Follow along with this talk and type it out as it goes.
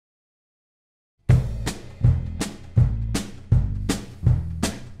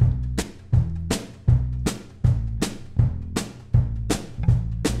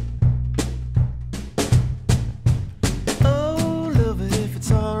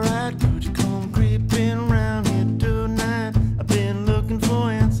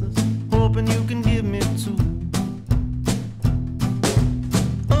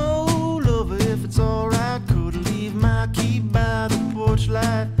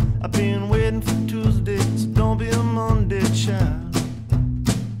I've been waiting for Tuesday, so don't be a Monday child.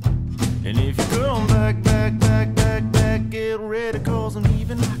 And if you're going back, get ready, cause I'm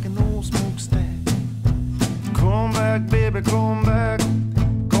leaving like an old smokestack. Come back, baby, come back,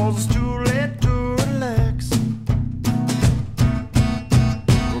 cause it's too late to relax.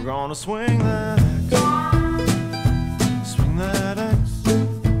 We're gonna swing that axe, swing that axe.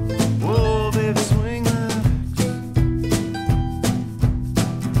 Whoa, baby, swing that axe.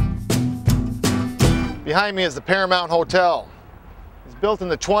 Behind me is the Paramount Hotel. It was built in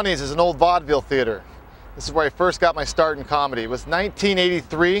the 20s as an old vaudeville theater. This is where I first got my start in comedy. It was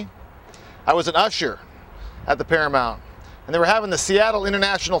 1983. I was an usher at the Paramount, and they were having the Seattle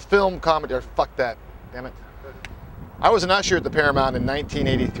International Film Comedy, or fuck that, damn it. I was an usher at the Paramount in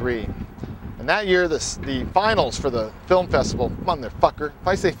 1983, and that year the finals for the film festival, motherfucker, if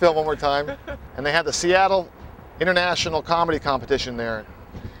I say film one more time, and they had the Seattle International Comedy Competition there,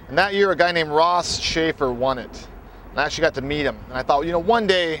 and that year a guy named Ross Schaefer won it, and I actually got to meet him, and I thought, you know, one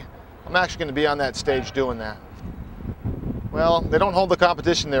day I'm actually going to be on that stage doing that. Well, they don't hold the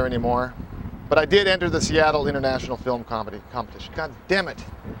competition there anymore. But I did enter the Seattle International Film Comedy Competition. God damn it.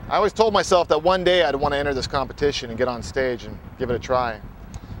 I always told myself that one day I'd want to enter this competition and get on stage and give it a try.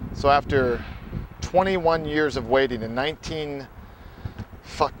 So after 21 years of waiting in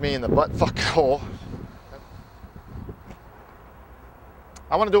fuck me in the butt fuck hole,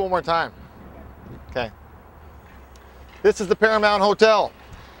 I want to do it one more time. Okay. This is the Paramount Hotel.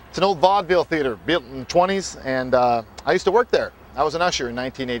 It's an old vaudeville theater built in the 20s, and I used to work there. I was an usher in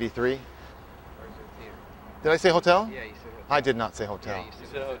 1983. Did I say hotel? Yeah, you said hotel. I did not say hotel. Yeah, you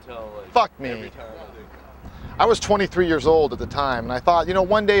said hotel. Like, fuck me. Every time. I was 23 years old at the time, and I thought, you know,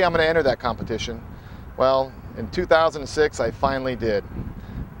 one day I'm going to enter that competition. Well, in 2006, I finally did.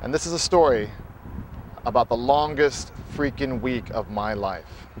 And this is a story about the longest freaking week of my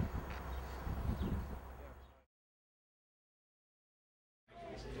life.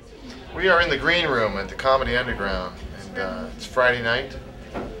 We are in the green room at the Comedy Underground, and it's Friday night.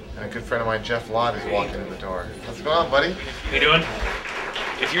 And a good friend of mine, Jeff Lott, is walking in the door. What's going on, buddy? How you doing?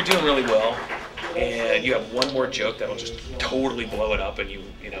 If you're doing really well and you have one more joke that'll just totally blow it up, and you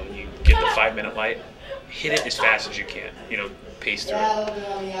get the 5-minute light, hit it as fast as you can. Pace through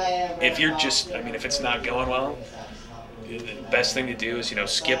it. If you're just, if it's not going well, the best thing to do is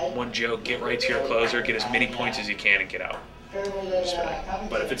skip one joke, get right to your closer, get as many points as you can, and get out.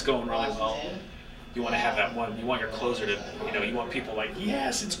 But if it's going really well, you want to have that one, you want your closer to, you want people like,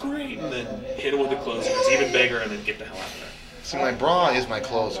 yes, it's great, and then hit it with the closer, it's even bigger, and then get the hell out of there. See, my bra is my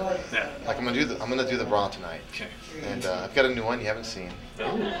closer. Yeah. Like I'm gonna do the bra tonight. Okay. And I've got a new one you haven't seen.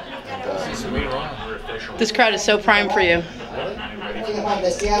 This crowd is so prime for you.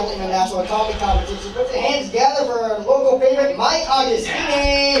 The Seattle International Comedy Competition. Put your hands together for our local favorite, Mike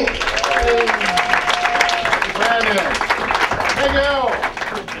Augustini. Brandon, hey yo!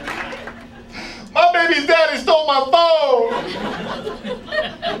 My baby's daddy stole my phone!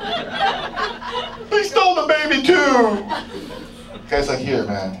 He stole the baby too! Guy's like, here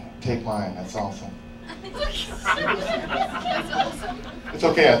man, take mine, that's awesome. It's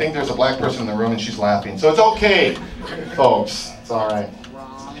okay, I think there's a black person in the room and she's laughing. So it's okay, folks, it's alright.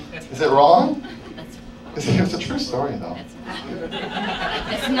 Is it wrong? It's a true story though. It's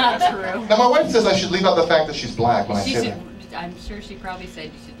not true. Now my wife says I should leave out the fact that she's black when I say that. I'm sure she probably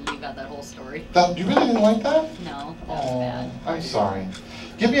said you should leave out that whole story. You really didn't like that? No, that was bad. I'm sorry.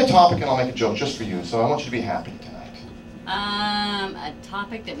 Give me a topic and I'll make a joke just for you. So I want you to be happy tonight. A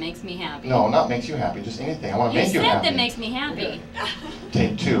topic that makes me happy. No, not makes you happy. Just anything. I want to make you happy. You said that makes me happy.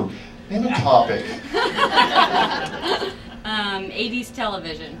 Take two. Name a topic. 80s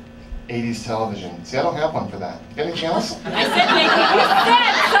television. 80s television. See, I don't have one for that. Anything else? I said something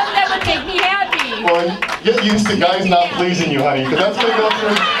that would make me happy. Well, get used to guys not pleasing you, honey, because that's going to go through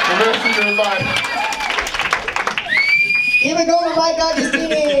the rest of your life. Keep it going, Mike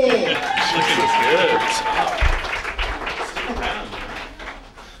Augustini. That's good.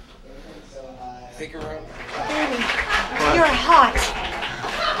 Take her out. Baby, you're hot.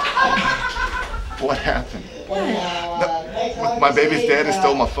 What happened? My baby's daddy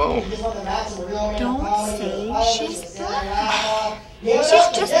stole my phone. Don't say she's black. She's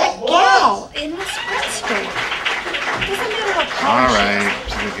just a gal in the Spring. Doesn't matter what color. All right,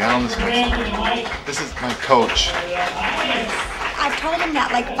 she's a gal in the Spring. This is my coach. I've told him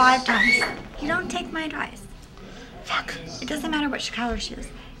that like 5 times. You don't take my advice. Fuck. It doesn't matter which color she is.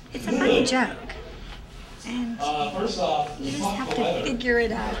 It's a funny joke. And you just have to figure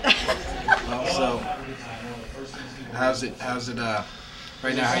it out. So, how's it,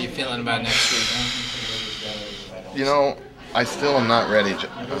 right now, how are you feeling about next week? You know, I still am not ready to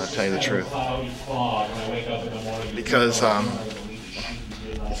tell you the truth. Because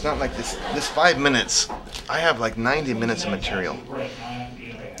it's not like this 5 minutes, I have like 90 minutes of material. You know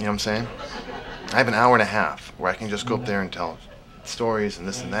what I'm saying? I have an hour and a half where I can just go up there and tell stories and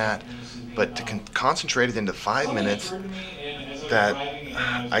this and that. But to concentrate it into 5 minutes that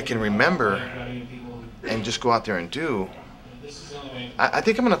I can remember and just go out there and do, I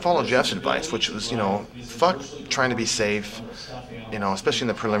think I'm going to follow Jeff's advice, which was, you know, fuck trying to be safe, you know, especially in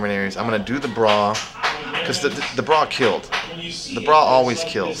the preliminaries. I'm going to do the bra, because the bra killed. The bra always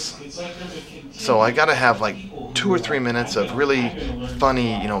kills. So I got to have like 2 or 3 minutes of really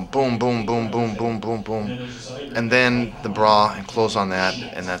funny, you know, boom, boom, boom, boom, boom, boom, boom, and then the bra and close on that,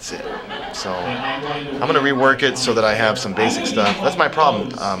 and that's it. So I'm going to rework it so that I have some basic stuff. That's my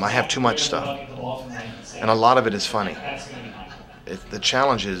problem. I have too much stuff, and a lot of it is funny. The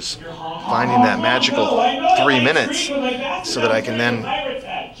challenge is finding that magical 3 minutes so that I can then,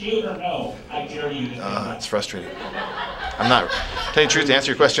 it's frustrating. I'm not, to tell you the truth, to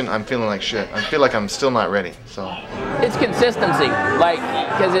answer your question, I'm feeling like shit. I feel like I'm still not ready, so. It's consistency, like,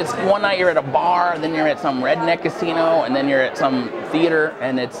 because it's one night you're at a bar, then you're at some redneck casino, and then you're at some theater,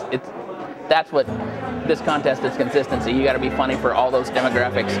 and that's what this contest is, consistency. You got to be funny for all those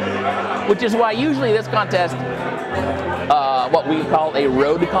demographics, which is why usually this contest, what we call a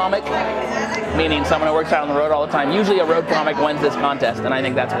road comic, meaning someone who works out on the road all the time, usually a road comic wins this contest, and I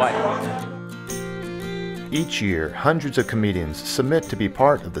think that's why. Each year, hundreds of comedians submit to be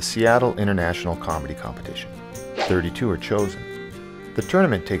part of the Seattle International Comedy Competition. 32 are chosen. The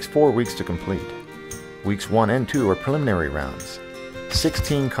tournament takes 4 weeks to complete. Weeks 1 and 2 are preliminary rounds.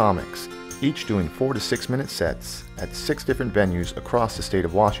 16 comics, each doing 4 to 6 minute sets at 6 different venues across the state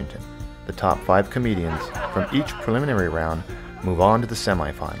of Washington. The top 5 comedians from each preliminary round move on to the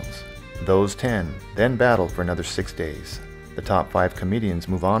semifinals. Those 10 then battle for another 6 days. The top 5 comedians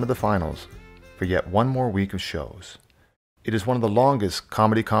move on to the finals for yet 1 more week of shows. It is one of the longest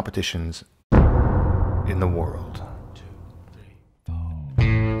comedy competitions in the world.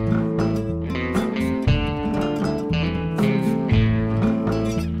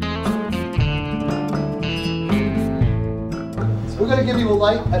 We're going to give you a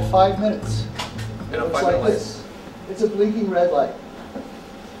light at 5 minutes. It looks like this. It's a blinking red light.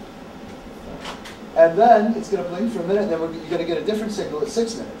 And then it's going to blink for a minute, and then you're going to get a different signal at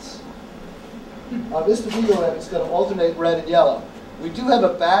 6 minutes. This particular lamp is going to alternate red and yellow. We do have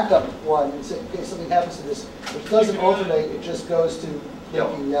a backup one in case something happens to this, which doesn't alternate, it just goes to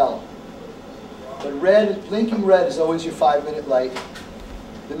blinking yellow. But red, blinking red is always your 5 minute light.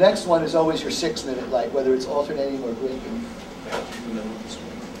 The next one is always your 6 minute light, whether it's alternating or blinking.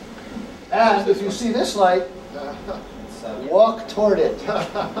 And if you see this light, walk toward it.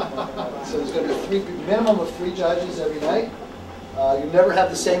 So there's going to be a minimum of 3 judges every night. You never have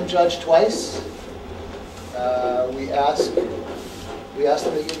the same judge twice. We ask them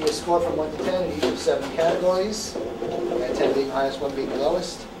to give you a score from 1 to 10 in each of 7 categories, and 10 being highest, 1 being the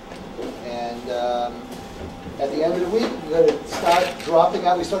lowest. And at the end of the week, we're going to start dropping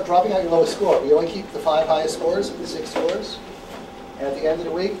out. We start dropping out your lowest score. We only keep the 5 highest scores of the 6 scores. And at the end of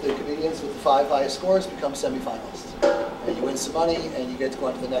the week, the comedians with the 5 highest scores become semifinalists. And you win some money, and you get to go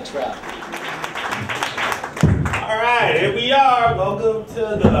on to the next round. All right, here we are. Welcome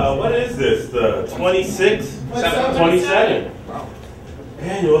to the, what is this, the 27th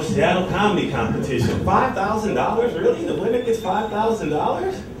Annual Seattle Comedy Competition. $5,000? Really? The winner gets $5,000? I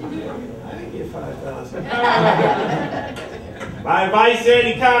didn't get $5,000. My advice to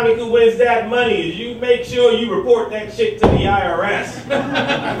any comic who wins that money is you make sure you report that shit to the IRS.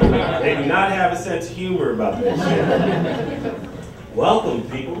 They do not have a sense of humor about this shit. Welcome,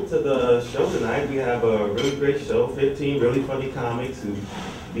 people, to the show tonight. We have a really great show, 15 really funny comics who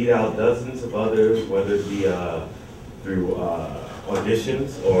beat out dozens of others, whether it be through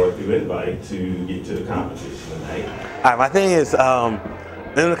auditions or through invite to get to the competition tonight. All right, my thing is,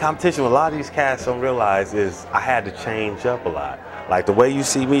 in the competition, what a lot of these cats don't realize is I had to change up a lot. Like the way you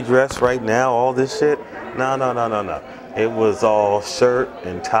see me dressed right now, all this shit, no. It was all shirt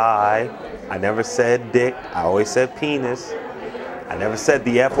and tie. I never said dick, I always said penis. I never said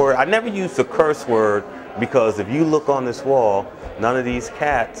the F word. I never used the curse word because if you look on this wall, none of these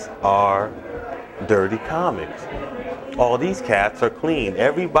cats are dirty comics. All these cats are clean.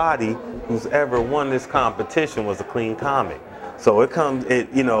 Everybody who's ever won this competition was a clean comic. So it's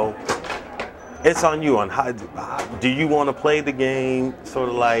on you on how do you want to play the game, sort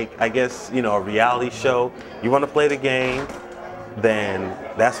of like, I guess, a reality show. You want to play the game, then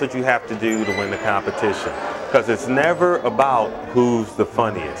that's what you have to do to win the competition. Because it's never about who's the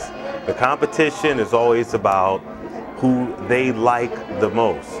funniest. The competition is always about who they like the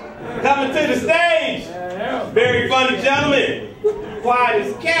most. Coming to the stage, very funny gentleman, quiet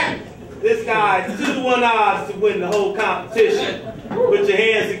as cat. This guy's 2-to-1 odds to win the whole competition. Put your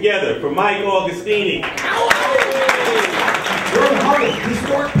hands together for Mike Augustini. We're in Harlem,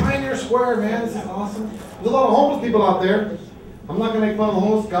 historic Pioneer Square, man. This is awesome. There's a lot of homeless people out there. I'm not going to make fun of the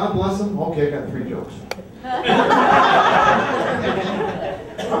homeless. God bless them. Okay, I got 3 jokes. I'm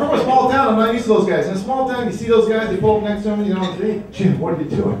from a small town. I'm not used to those guys. In a small town, you see those guys, they pull up next to me, you know, hey, Jim, what are you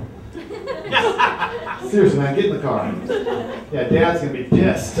doing? Seriously, man, get in the car. Yeah, Dad's going to be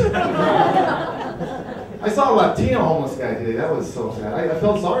pissed. I saw a Latino homeless guy today. That was so sad. I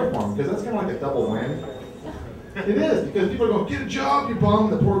felt sorry for him because that's kind of like a double whammy. It is, because people are going, get a job, you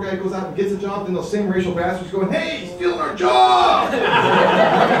bum. The poor guy goes out and gets a job, then those same racial bastards going, hey, he's stealing our job!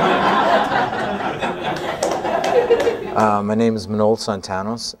 My name is Manol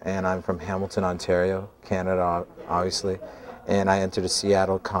Santanos, and I'm from Hamilton, Ontario, Canada, obviously. And I entered a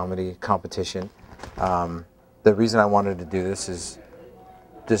Seattle comedy competition. The reason I wanted to do this is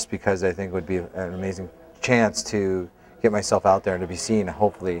just because I think it would be an amazing chance to get myself out there and to be seen,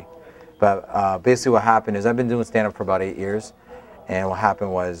 hopefully. But basically what happened is I've been doing stand-up for about 8 years, and what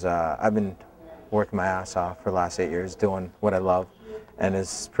happened was I've been working my ass off for the last 8 years doing what I love, and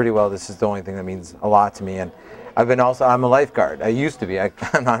it's pretty well this is the only thing that means a lot to me. And I'm a lifeguard. I used to be, I'm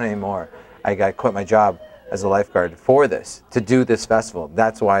not anymore. I quit my job as a lifeguard for this, to do this festival.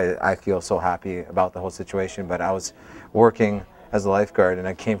 That's why I feel so happy about the whole situation. But I was working as a lifeguard, and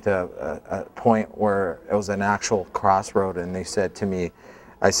I came to a point where it was an actual crossroad, and they said to me,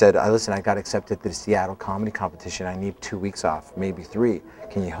 I said, listen, I got accepted to the Seattle comedy competition. I need 2 weeks off, maybe 3.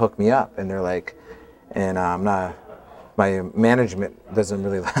 Can you hook me up? And they're like, and my management doesn't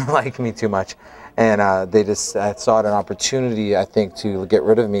really like me too much. And they just saw it an opportunity, I think, to get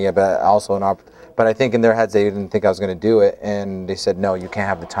rid of me, but also but I think in their heads they didn't think I was going to do it, and they said, no, you can't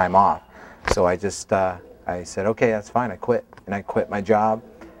have the time off. So I just, I said, okay, that's fine, I quit. And I quit my job.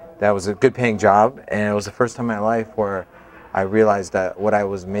 That was a good paying job, and it was the first time in my life where I realized that what I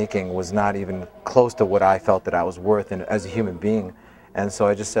was making was not even close to what I felt that I was worth as a human being. And so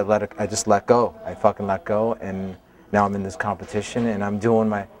I just said, I just let go. I fucking let go, and now I'm in this competition, and I'm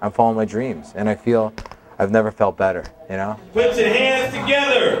following my dreams, and I feel I've never felt better, you know? Put your hands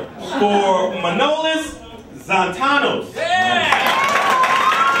together for Manolis Zantanos.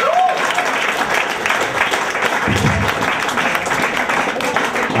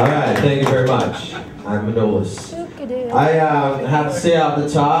 All right, thank you very much. I'm Manolis. I have to say off the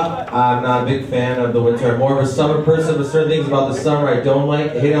top, I'm not a big fan of the winter. I'm more of a summer person, but certain things about the summer I don't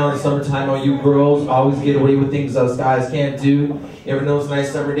like. Hating on the summertime, all you girls always get away with things us guys can't do. You ever know it's a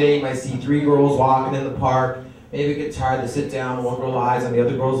nice summer day, you might see 3 girls walking in the park, maybe get tired, they sit down, one girl lies on the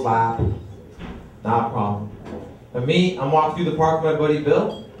other girl's lap. Not a problem. But me, I'm walking through the park with my buddy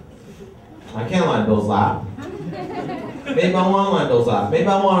Bill. I can't lie on Bill's lap. Maybe I want to lie on Bill's lap. Maybe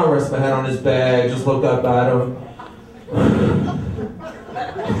I want to rest my head on his bag, just look up at him.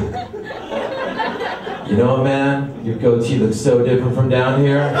 You know what, man? Your goatee looks so different from down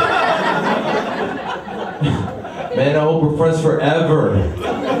here. Man, I hope we're friends forever.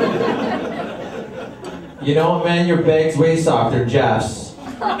 You know what, man? Your bag's way softer than Jeff's.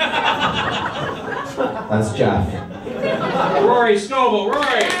 That's Jeff. Rory Scoble,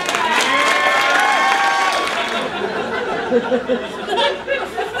 Rory!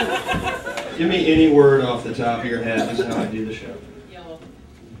 Give me any word off the top of your head. This is how I do the show. Yellow.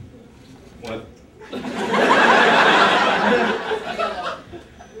 What?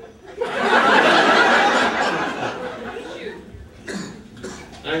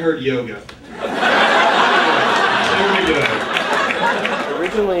 I heard yoga. There we go.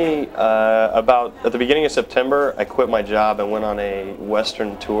 Originally, about at the beginning of September, I quit my job and went on a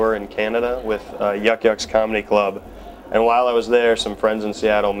Western tour in Canada with Yuck Yucks Comedy Club. And while I was there, some friends in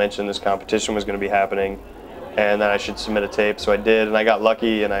Seattle mentioned this competition was going to be happening and that I should submit a tape. So I did, and I got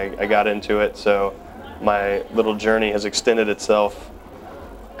lucky, and I got into it. So my little journey has extended itself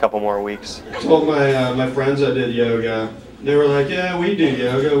a couple more weeks. I told my friends I did yoga. They were like, yeah, we do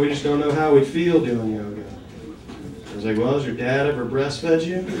yoga. We just don't know how we feel doing yoga. I was like, well, has your dad ever breastfed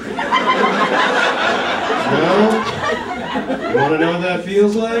you? No? You want to know what that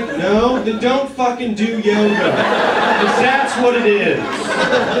feels like? No? Then don't fucking do yoga. Because that's what it is.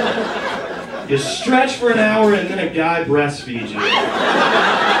 You stretch for an hour and then a guy breastfeeds you.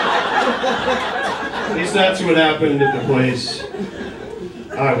 At least that's what happened at the place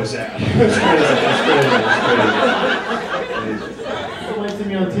I was at. It's crazy. You might see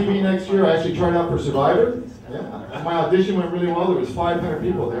me on TV next year. I actually tried out for Survivor. Yeah. my audition went really well. There was 500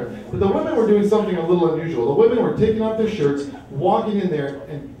 people there. But the women were doing something a little unusual. The women were taking off their shirts, walking in there,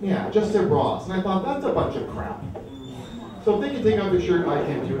 and yeah, just their bras. And I thought, that's a bunch of crap. So if they can take off their shirt, I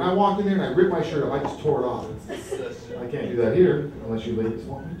can too. And I walked in there and I ripped my shirt off. I just tore it off. I can't do that here, unless you ladies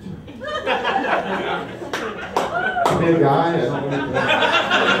want me to. Big guy, I don't need to.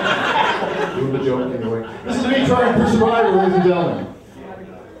 Doing the joke anyway. This is me trying for Survivor, ladies and gentlemen.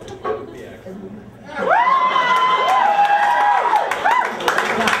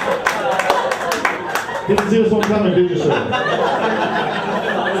 Didn't see this one coming, did you, sir?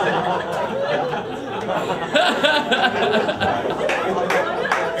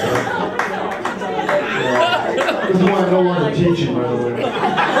 This is why I'm no longer teaching, by the way.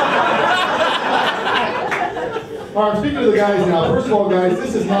 All right, speaking to the guys now. First of all, guys,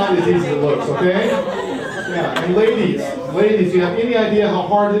 this is not as easy as it looks, okay? Yeah, and ladies, do you have any idea how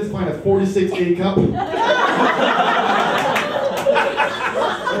hard it is to find a 46 A-cup?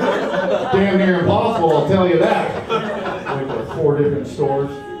 Damn near impossible, I'll tell you that. Went to 4 different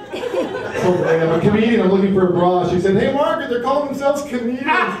stores. I'm a comedian, I'm looking for a bra. She said, hey Margaret, they're calling themselves comedians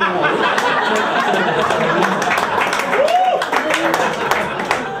now.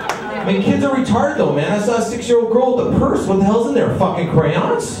 I mean, kids are retarded though, man. I saw a 6-year-old girl with a purse. What the hell's in there? Fucking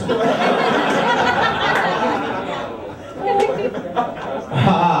crayons?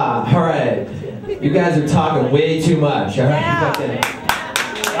 Alright. You guys are talking way too much. Alright?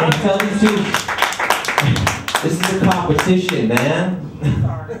 I'm telling you, this is a competition, man.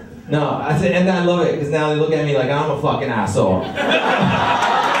 No, I said, and I love it because now they look at me like I'm a fucking asshole.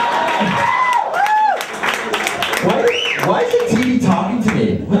 Why is the TV talking to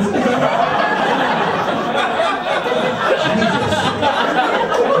me? What's this?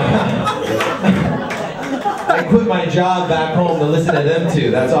 I quit my job back home to listen to them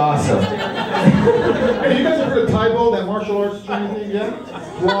too. That's awesome. Hey, you guys have heard of Taibo, that martial arts training thing yet?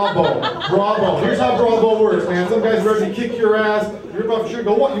 Bravo. Bravo. Here's how Bravo works, man. Some guys ready to kick your ass. You're about to sure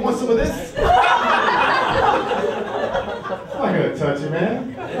go, what? You want some of this? I'm not going to touch you,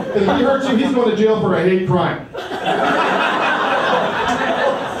 man. If he hurts you, he's going to jail for a hate crime.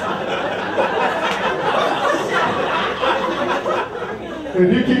 And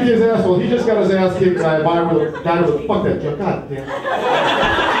if you kick his ass, well, he just got his ass kicked by a guy with a fuck that joke. God damn.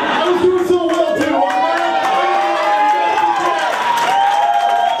 I was doing so well, too.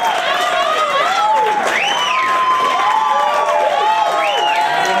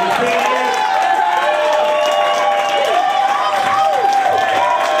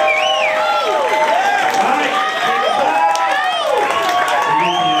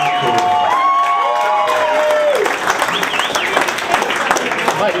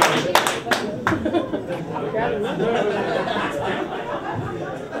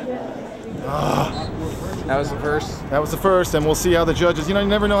 That was the first? That was the first, and we'll see how the judges, you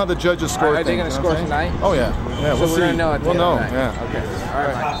never know how the judges score. Are they going to score tonight? Oh, yeah. Yeah, so we're going to know at the end of the night. Yeah. Okay. All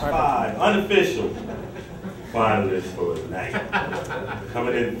right. Top 5 unofficial finalists for tonight.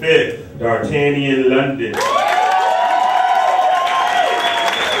 Coming in 5th, D'Artagnan London.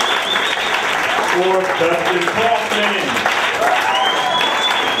 4th, Dustin Kaufman.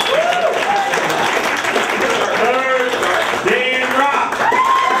 3rd, Dan Rock.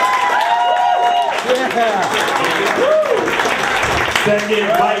 Yeah. 2nd,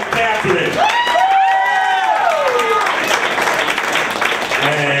 Mike Catherine.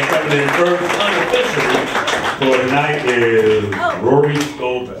 And coming in 1st, unofficially for tonight is Rory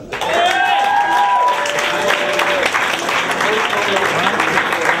Scovel.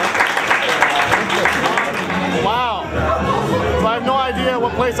 Wow. So I have no idea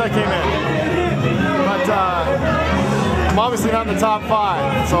what place I came in. But I'm obviously not in the top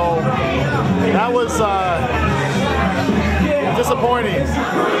 5. So that was disappointing.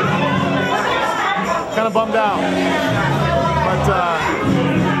 Kind of bummed out. But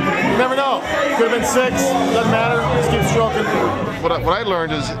you never know. Could have been 6. Doesn't matter. Just keep stroking. What I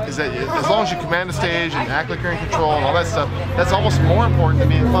learned is that as long as you command the stage and act like you're in control and all that stuff, that's almost more important than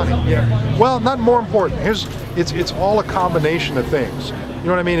being funny. Yeah. Well, not more important. It's all a combination of things. You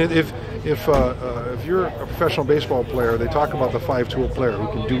know what I mean? If you're a professional baseball player, they talk about the 5-tool player who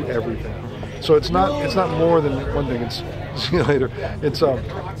can do everything. So it's not more than one thing. It's see you later. It's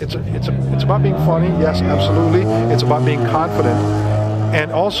about being funny. Yes, absolutely. It's about being confident.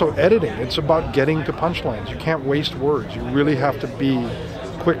 And also editing. It's about getting to punchlines. You can't waste words. You really have to be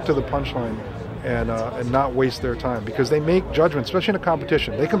quick to the punchline and not waste their time, because they make judgments, especially in a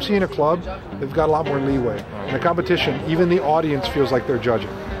competition. They come see in a club, they've got a lot more leeway. In a competition, even the audience feels like they're judging.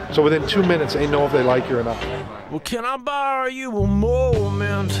 So within 2 minutes, they know if they like you or not. Well, can I borrow you a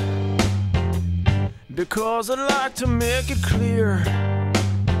moment? because I like to make it clear.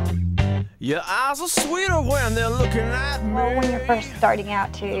 Your eyes are sweeter when they're looking at me. Well, when you're first starting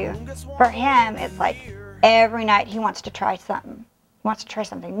out too, for him, it's like every night he wants to try something. He wants to try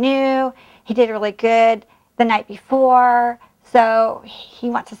something new. He did really good the night before, so he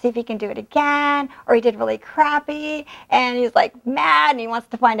wants to see if he can do it again, or he did really crappy, and he's like mad, and he wants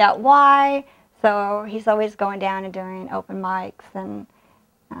to find out why. So he's always going down and doing open mics and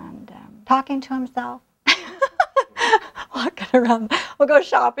talking to himself. Walking around, we'll go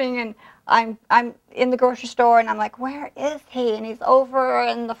shopping, and I'm in the grocery store, and I'm like, where is he? And he's over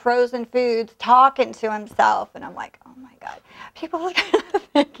in the frozen foods talking to himself, and I'm like, oh my God, people are gonna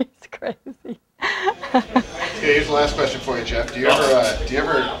think he's crazy. Okay, here's the last question for you, Jeff. Do you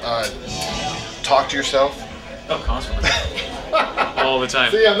ever talk to yourself? Oh, constantly. All the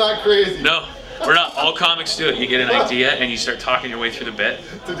time. See, I'm not crazy. No. We're not. All comics do it. You get an idea and you start talking your way through the bit.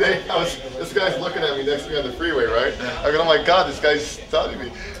 Today, this guy's looking at me next to me on the freeway, right? I go, oh my God, this guy's talking to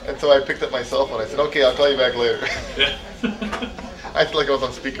me. And so I picked up my cell phone. I said, okay, I'll call you back later. Yeah. I feel like I was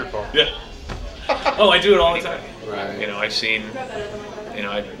on speakerphone. Yeah. Oh, I do it all the time. Right. You know, I've seen, you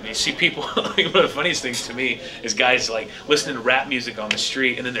know, you see people, like, one of the funniest things to me is guys like listening to rap music on the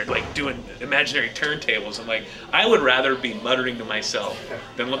street and then they're like doing imaginary turntables. I'm like, I would rather be muttering to myself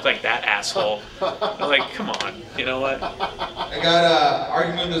than look like that asshole. I'm like, come on, you know what? I got an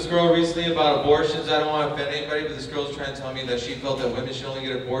argument with this girl recently about abortions. I don't want to offend anybody, but this girl's trying to tell me that she felt that women should only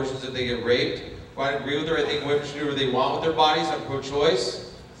get abortions if they get raped. Well, I agree with her. I think women should do what they want with their bodies. I'm pro-choice.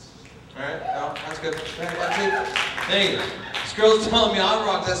 Alright, no, that's good. That's it. Hey, this girl's telling me I'm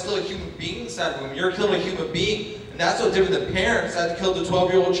wrong, that's still a human being inside of him. You're killing a human being, and that's no different than parents that killed the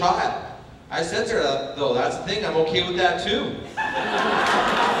 12-year-old child. I said to her, though, that's the thing, I'm okay with that too.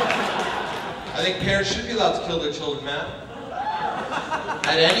 I think parents should be allowed to kill their children, man.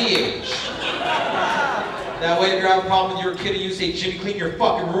 At any age. That way, if you have a problem with your kid and you say, Jimmy, clean your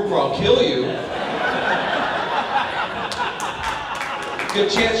fucking room or I'll kill you. Good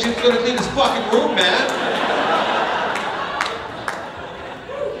chance she's gonna clean this fucking room, man.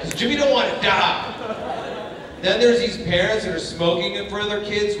 Because Jimmy don't want to die. Then there's these parents that are smoking in front of their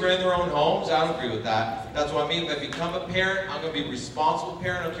kids, we're in their own homes. I don't agree with that. That's what I mean. If I become a parent, I'm gonna be a responsible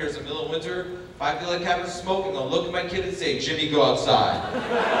parent. I don't care if it's the middle of winter. If I feel like having a smoke, I'm gonna look at my kid and say, Jimmy, go outside.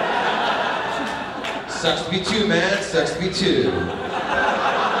 Sucks to be two, man. Sucks to be two.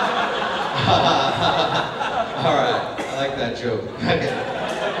 Alright. I like that joke.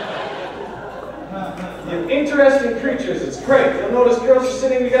 You're interesting creatures, it's great. You'll notice girls are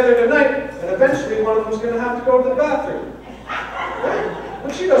sitting together tonight, and eventually one of them's going to have to go to the bathroom. Right?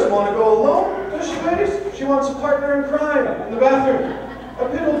 But she doesn't want to go alone, does she, ladies? She wants a partner in crime in the bathroom. A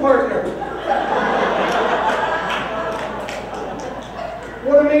piddle partner.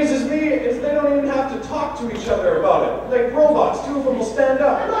 What amazes me is they don't even have to talk to each other about it. Like robots, two of them will stand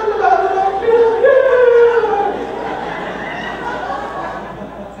up.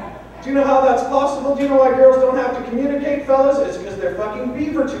 Do you know how that's possible? Do you know why girls don't have to communicate, fellas? It's because they're fucking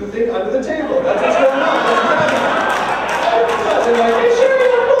beaver toothing under the table. That's what's going on. They're like, hey, sure, you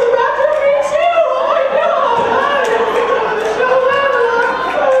want to go to the bathroom? Me too! Oh my God!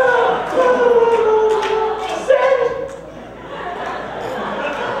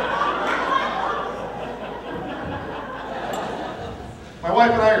 My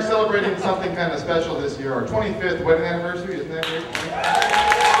wife and I are celebrating something kind of special this year. Our 25th wedding anniversary. Isn't that great?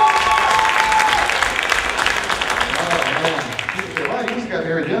 Well, you just got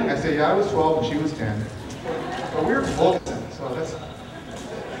married young. I say, yeah, I was 12 and she was 10. But we were both 10, so that's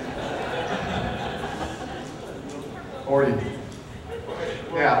 40.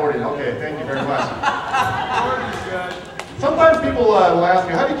 Yeah, 40. Okay, thank you very much. Sometimes people will ask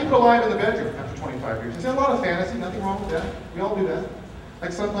me, how do you keep it alive in the bedroom after 25 years? I say, a lot of fantasy, nothing wrong with that. We all do that.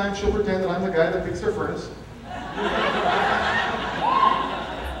 Like sometimes she'll pretend that I'm the guy that fixed her furnace.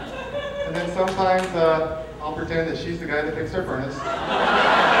 And then sometimes I'll pretend that she's the guy that fixed her furnace.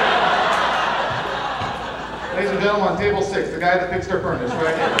 Ladies and gentlemen, on table 6, the guy that fixed her furnace,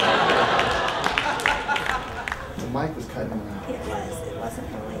 right here. The mic was cutting around. It was. It wasn't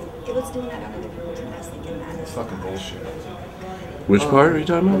really. It was doing that on a different routine. I was thinking that. It's fucking bullshit. Which part are you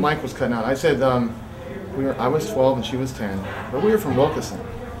talking about? The mic was cutting out. I said, I was 12 and she was 10, but we were from Wilkeson.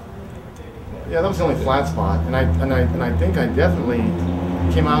 Yeah, that was the only flat spot, and I think I definitely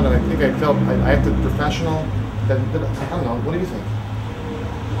came out, and I think I felt I acted professional. I don't know. What do you think?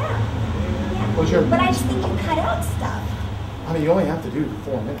 What's your? But I just think you cut out stuff. I mean, you only have to do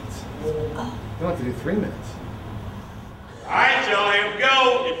 4 minutes. Oh. You don't have to do 3 minutes. All right, y'all, here we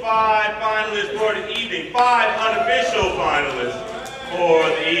go. The 5 finalists for the evening. 5 unofficial finalists for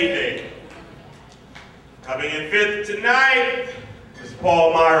the evening. Coming in fifth tonight is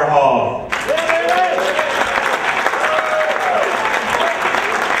Paul Meyerhall.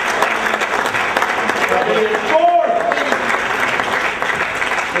 Coming in fourth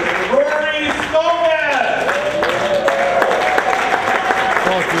is Rory Gomez.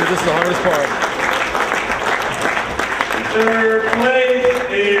 Oh, dude, this is the hardest part. Third place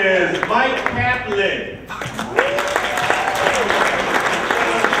is Mike Kaplan.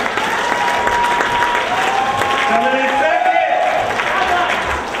 Coming in second,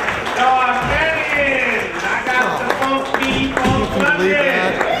 Noah Cannon. I got the funky funk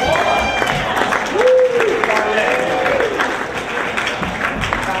Sunday.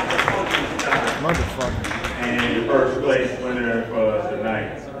 Motherfucker. And your first place winner for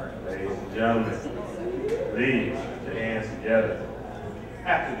tonight, ladies and gentlemen. Please put your hands together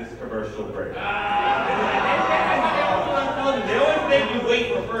after this commercial break. They always make you wait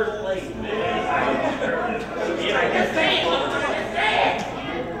for first place, man.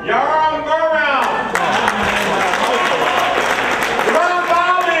 Yaron Burrown. Ron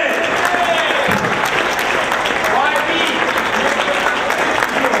Bowman. YB.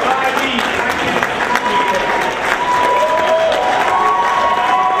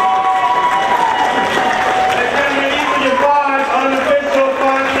 Unofficial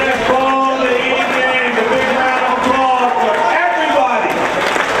finance ball of the evening. The big round of applause for everybody.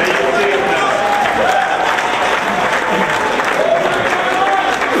 And you see it now.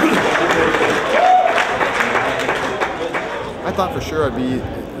 I thought for sure I'd be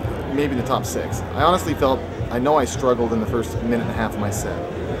maybe in the top 6. I honestly felt, I know I struggled in the first minute and a half of my set.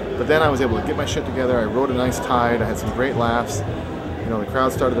 But then I was able to get my shit together. I rode a nice tide. I had some great laughs. You know, the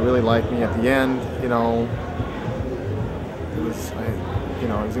crowd started to really like me at the end. You know, it was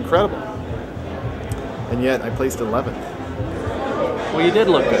incredible. And yet I placed 11th. Well, you did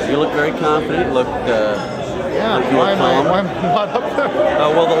look good. You looked very confident. You looked. Yeah. Like you Why were am calm. I not up there?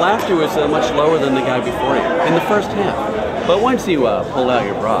 Well, the laughter was much lower than the guy before you in the first half. But once you pulled out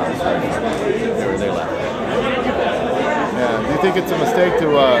your bras, they laughed. Yeah. Do you think it's a mistake to?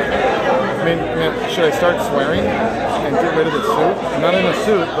 Should I start swearing and get rid of the suit? I'm not in a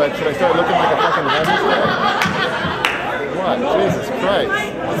suit, but should I start looking like a fucking Wednesday? What? Jesus Christ.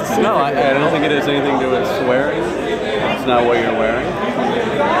 No, I don't think it has anything to do with swearing. It's not what you're wearing.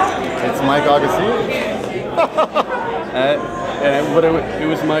 It's Mike Augustini. But it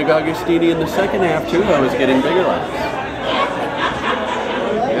was Mike Augustini in the second half too. I was getting bigger laughs.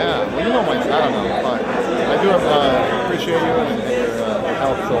 Yeah, well, you know my, I don't know, but I do appreciate you and your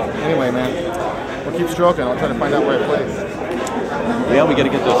help. So anyway, man, we'll keep stroking. I'll try to find out where I place. Yeah, we got to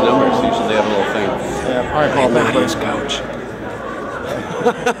get those numbers. Usually they have a little thing. Yeah, all right, Paul. Thanks, coach.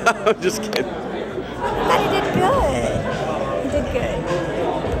 I'm just kidding. I thought he did good. He did good.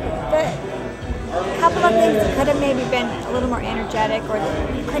 But a couple of things could have maybe been a little more energetic, or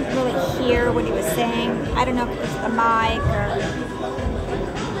you couldn't really hear what he was saying. I don't know if it was the mic or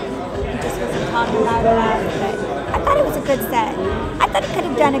he just wasn't talking loud enough. But I thought it was a good set. I thought he could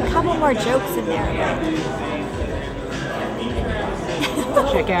have done a couple more jokes in there.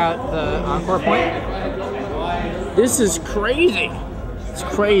 Check out the encore point. This is crazy. It's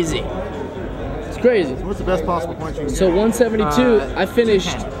crazy. It's crazy. What's the best possible point you can get? So 172, I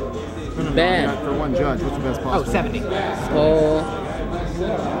finished bad. For one judge, what's the best possible? Oh, 70. Oh,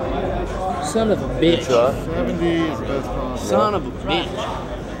 son of a bitch. 70 is the best possible. Son of a bitch.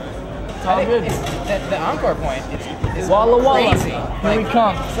 It's all good. The encore point is Walla Walla. crazy. Here we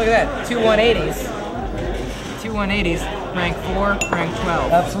come. Look at that. 2 180s. 2 180s. Rank 4, rank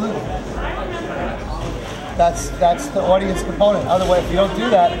 12. Absolutely. That's the audience component. Otherwise, if you don't do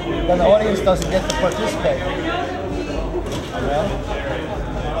that, then the audience doesn't get to participate. Yeah.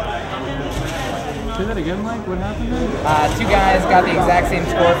 Say that again, Mike. What happened there? 2 guys got the exact same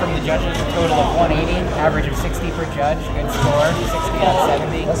score from the judges, a total of 180, average of 60 per judge. Good score, 60 out of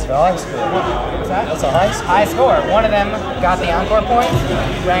 70. That's a high score. What's that? That's a high score. High score. One of them got the encore point,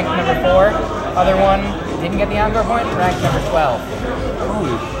 ranked number 4. Other one didn't get the encore point, ranked number 12.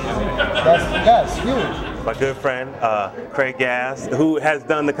 That's huge. My good friend, Craig Gass, who has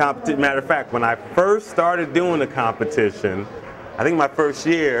done the competition. Matter of fact, when I first started doing the competition, I think my first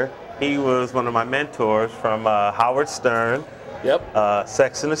year, he was one of my mentors from Howard Stern. Yep.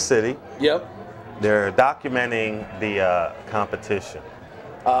 Sex and the City. Yep. They're documenting the competition.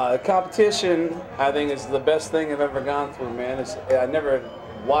 Competition, I think, is the best thing I've ever gone through, man. I never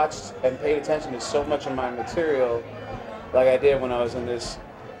watched and paid attention to so much of my material like I did when I was in this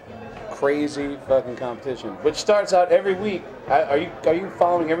crazy fucking competition, which starts out every week. Are you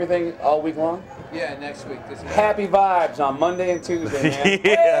following everything all week long? Yeah, next week. Happy vibes on Monday and Tuesday, man.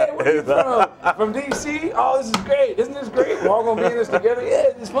 Yeah. Hey, where you from? From DC? Oh, this is great. Isn't this great? We're all going to be in this together? Yeah,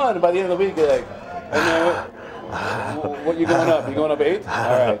 it's fun. And by the end of the week, you're like, hey, man, what you going up? You going up 8?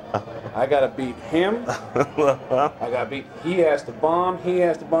 All right. I got to beat him. I got to beat, he has to bomb, he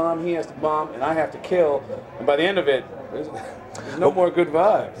has to bomb, he has to bomb, and I have to kill. And by the end of it, there's no more good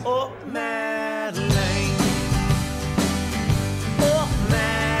vibes. Oh, Madeline. Oh,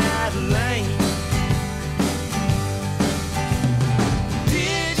 Madeline.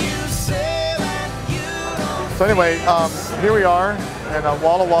 Did you say that you don't... So anyway, here we are, and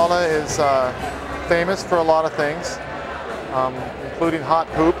Walla Walla is famous for a lot of things, including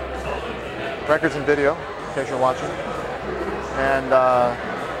hot poop, records and video, in case you're watching. And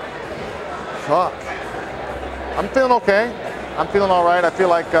fuck, I'm feeling okay. I'm feeling all right. I feel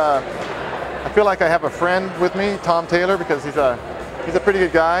like I have a friend with me, Tom Taylor, because he's a pretty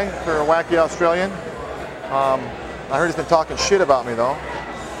good guy for a wacky Australian. I heard he's been talking shit about me though,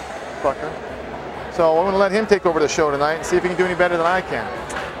 fucker. So I'm gonna let him take over the show tonight and see if he can do any better than I can.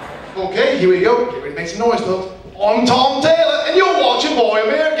 Okay, here we go. Get ready to make some noise, folks. I'm Tom Taylor, and you're watching Boy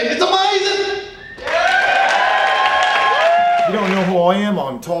American. It's amazing! If you don't know who I am,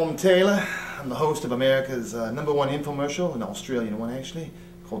 I'm Tom Taylor. I'm the host of America's #1 infomercial, an Australian one actually,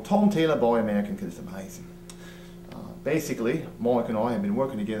 called Tom Taylor Boy American, because it's amazing. Basically, Mike and I have been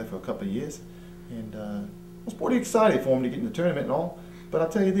working together for a couple of years, and I was pretty excited for him to get in the tournament and all, but I'll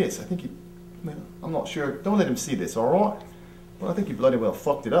tell you this, I think I'm not sure, don't let him see this, alright? Well, I think he bloody well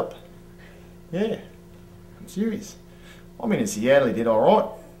fucked it up. Yeah, I'm serious. I mean, in Seattle he did alright.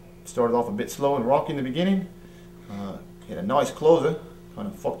 Started off a bit slow and rocky in the beginning. He had a nice closer. Kind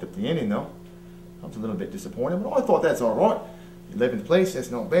of fucked up the ending though. I was a little bit disappointed, but I thought that's alright. 11th place,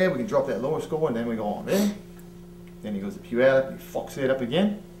 that's not bad. We can drop that lower score and then we go on there. Then he goes to Puyallup, he fucks it up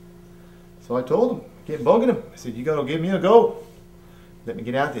again. So I told him, kept bugging him. I said, you gotta give me a go. Let me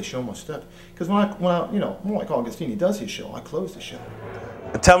get out there, show my stuff. Because when I, you know, more like Augustini does his show, I close the show.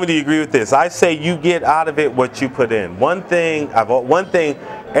 Tell me, do you agree with this? I say you get out of it what you put in. One thing,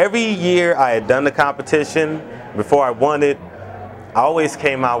 every year I had done the competition, before I won it, I always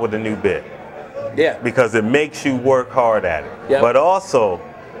came out with a new bit. Yeah. Because it makes you work hard at it. Yep. But also,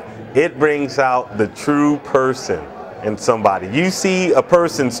 it brings out the true person in somebody. You see a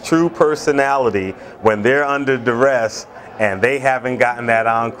person's true personality when they're under duress and they haven't gotten that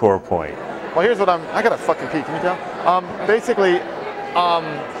encore point. Well, here's what I got a fucking pee, can you tell? Basically,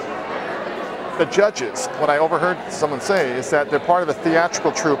 the judges, what I overheard someone say is that they're part of a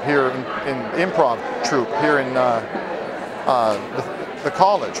theatrical troupe here, in improv troupe here in the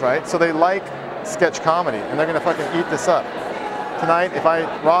college, right? So they like sketch comedy, and they're gonna fucking eat this up. Tonight, if I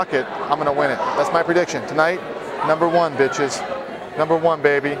rock it, I'm gonna win it. That's my prediction. Tonight, #1, bitches. #1,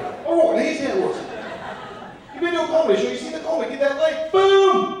 baby. Oh, and here's how it works. You've been to a comedy show, you see the comic, get that light,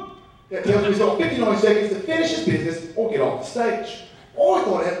 boom! That tells me he's got 59 seconds to finish his business or get off the stage. Oh, I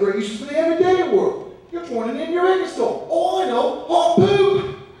thought it had great uses for the everyday world. You're joining in your record store. Oh, I know, hot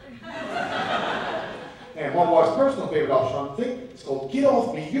poop! And my wife's personal favorite Australian thing, it's called Get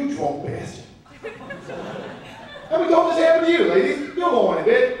Off Me, You Drunk Bastard. How many times this happened to you, ladies? You're going to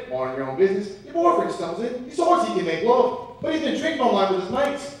bed, minding your own business. Your boyfriend stumbles in. He saw he can make love, but he's been drinking all night with his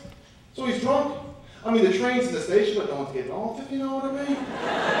mates. So he's drunk. I mean, the train's in the station, but no one's getting off, if you know what I mean.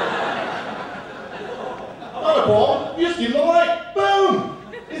 Not a problem. You just give him the light. Boom!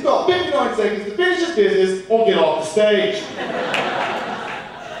 He's got 59 seconds to finish his business or get off the stage.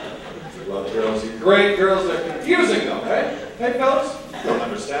 Love girls. You're great. Girls are confusing though, hey? Hey, fellas? You don't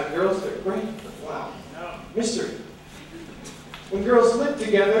understand girls. They're great. Wow. Mystery. When girls live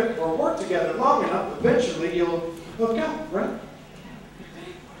together or work together long enough, eventually you'll hook up, right?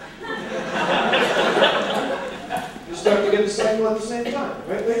 You start to get the cycle at the same time,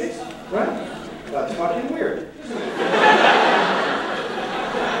 right, ladies? Right? That's fucking weird, isn't it?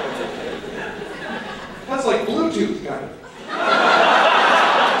 That's like Bluetooth, kind of.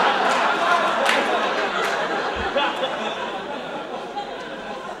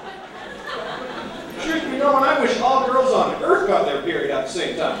 Truth be known, I wish all girls on Earth got their period at the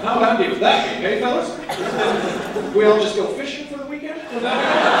same time. How handy would that be, hey, fellas? We all just go fishing for the weekend? Would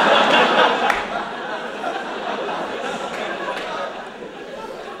that be?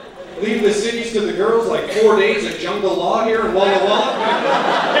 Leave the cities to the girls like 4 days of jungle law here in Walla Walla?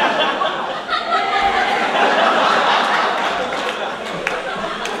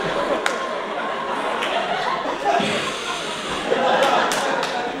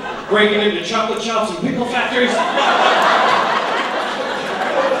 Breaking into chocolate shops and pickle factories.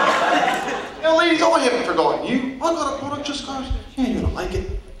 Now, ladies, I haven't forgotten you. I've got a product just cause. Yeah, you're gonna like it.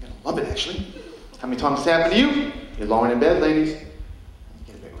 You're gonna love it, actually. How many times has this happened to you? You're lying in bed, ladies. You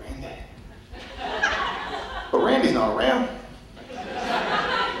get a big Randy. But Randy's not around.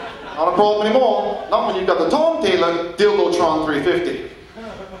 Not a problem anymore. Not when you've got the Tom Taylor Dildotron 350.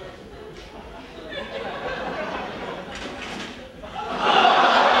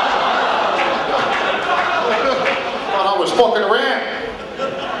 Thought I was fucking around.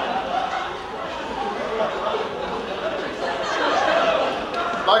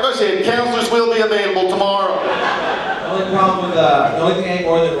 Like I said, counselors will be available tomorrow. The only problem with, the only thing I hate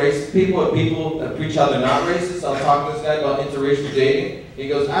more than racist people are people that preach how they're not racist. I was talking to this guy about interracial dating. He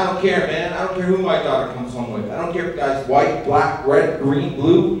goes, I don't care, man. I don't care who my daughter comes home with. I don't care if the guy's white, black, red, green,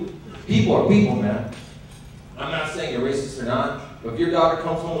 blue. People are people, man. I'm not saying you're racist or not, but if your daughter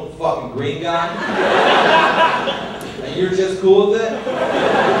comes home with a fucking green guy, and you're just cool with it,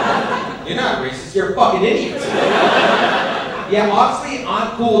 you're not racist, you're a fucking idiot. Yeah, obviously,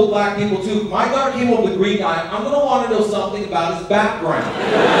 I'm cool with black people too. If my daughter came home with a green guy, I'm gonna want to know something about his background.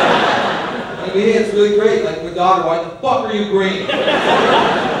 I mean, it's really great. Like, my daughter, why the fuck are you green? Alright,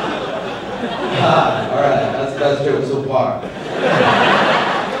 that's the best joke so far.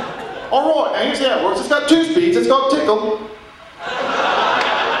 Alright, now here's how it works. It's got 2 speeds, it's got tickle.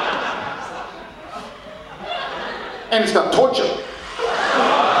 And it's got torture.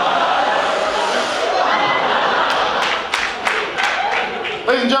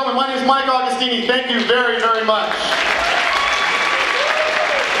 Ladies and gentlemen, my name is Mike Augustini. Thank you very, very much.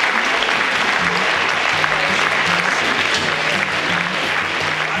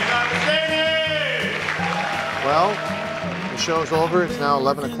 Well, the show's over. It's now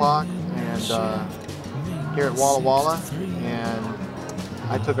 11 o'clock, and here at Walla Walla, and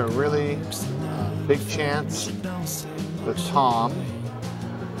I took a really big chance with Tom,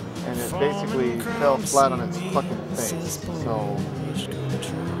 and it basically fell flat on its fucking face. So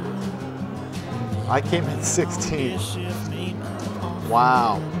I came in 16th.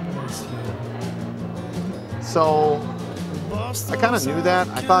 Wow. So I kind of knew that.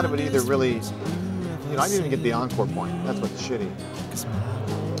 I thought it would either really, you know, I didn't even get the encore point. That's what's shitty.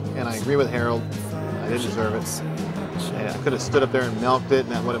 And I agree with Harold. I didn't deserve it. And I could have stood up there and milked it,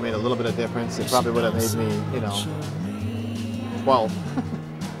 and that would have made a little bit of difference. It probably would have made me, you know, 12.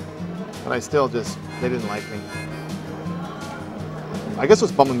 But I still just, they didn't like me. I guess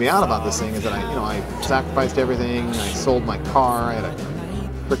what's bumming me out about this thing is that I sacrificed everything. I sold my car. I had a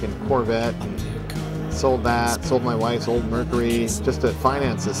freaking Corvette, and sold that. Sold my wife's old Mercury just to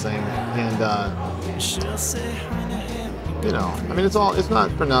finance this thing. And you know, I mean, it's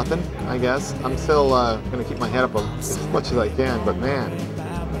not for nothing. I guess I'm still gonna keep my head up as much as I can. But man,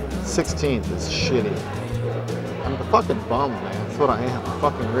 16th is shitty. I'm fucking bummed, man. That's what I am. I'm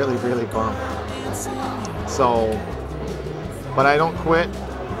fucking really, really bummed. So. But I don't quit.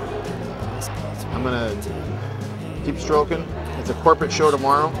 I'm gonna keep stroking. It's a corporate show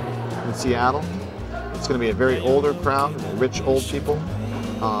tomorrow in Seattle. It's gonna be a very older crowd, rich old people.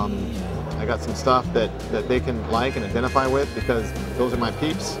 I got some stuff that they can like and identify with because those are my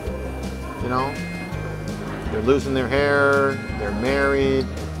peeps, you know? They're losing their hair, they're married,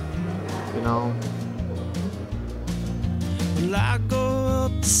 you know? Well, I go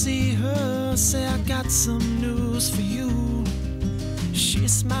up to see her, say I got some news for you. She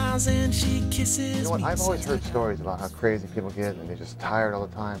smiles and she kisses. You know what? I've always heard stories about how crazy people get and they're just tired all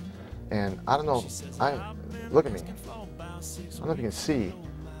the time. And I don't know. Look at me. I don't know if you can see.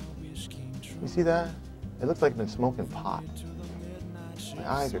 You see that? It looks like I've been smoking pot. My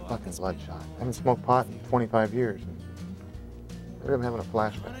eyes are fucking bloodshot. I haven't smoked pot in 25 years. Maybe I'm having a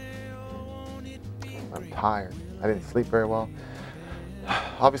flashback. I'm tired. I didn't sleep very well.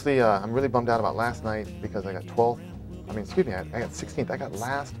 Obviously, I'm really bummed out about last night because I got 12th. I mean, excuse me, I got 16th. I got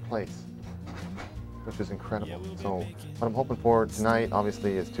last place, which is incredible. So what I'm hoping for tonight,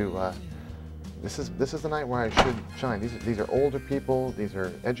 obviously, is to, this is the night where I should shine. These are older people. These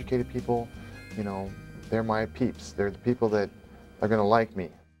are educated people. You know, they're my peeps. They're the people that are going to like me.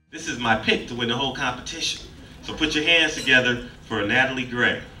 This is my pick to win the whole competition. So put your hands together for Natalie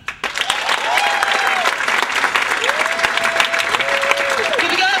Gray.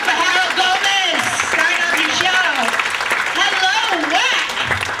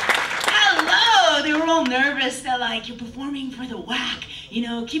 Nervous. They're like, you're performing for the WAC, you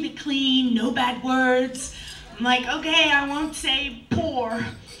know, keep it clean, no bad words. I'm like, okay, I won't say poor.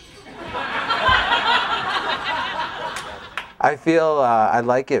 I feel I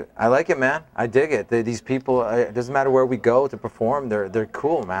like it. I like it, man. I dig it. These people, it doesn't matter where we go to perform, they're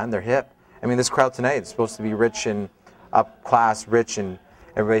cool, man. They're hip. I mean, this crowd tonight is supposed to be rich and up class, rich, and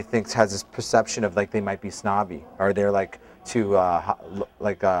everybody has this perception of like they might be snobby or they're like too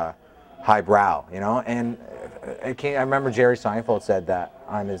highbrow, you know. And I remember Jerry Seinfeld said that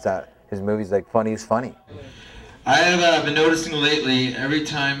on his movies, like, funny is funny. I have been noticing lately, every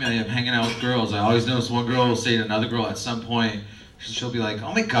time I am hanging out with girls, I always notice one girl will say to another girl at some point, she'll be like,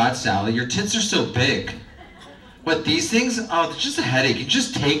 "Oh my God, Sally, your tits are so big." What, these things? Oh, it's just a headache. You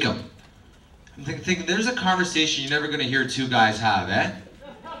just take them. I'm thinking, there's a conversation you're never going to hear two guys have, eh?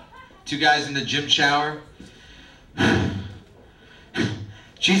 Two guys in the gym shower.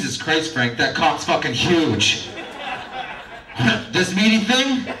 Jesus Christ, Frank, that cock's fucking huge. This meaty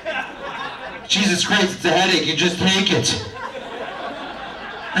thing? Jesus Christ, it's a headache. You just take it.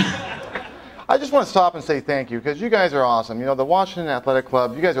 I just want to stop and say thank you, because you guys are awesome. You know, the Washington Athletic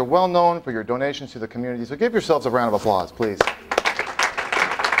Club, you guys are well known for your donations to the community, so give yourselves a round of applause, please.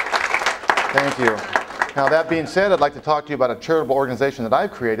 Thank you. Now, that being said, I'd like to talk to you about a charitable organization that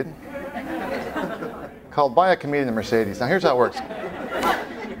I've created called Buy a Comedian a Mercedes. Now, here's how it works.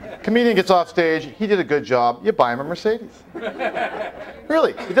 Comedian gets off stage, he did a good job, you buy him a Mercedes.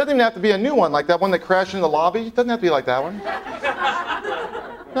 Really, it doesn't even have to be a new one, like that one that crashed in the lobby. It doesn't have to be like that one.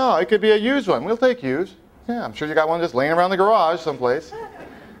 No, it could be a used one. We'll take used. Yeah, I'm sure you got one just laying around the garage someplace.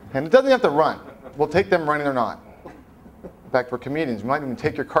 And it doesn't have to run. We'll take them running or not. In fact, for comedians, we might even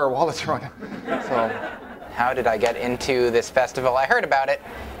take your car while it's running. So, how did I get into this festival? I heard about it.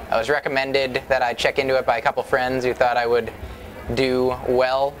 I was recommended that I check into it by a couple friends who thought I would do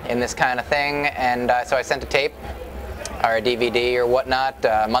well in this kind of thing, and so I sent a tape or a DVD or whatnot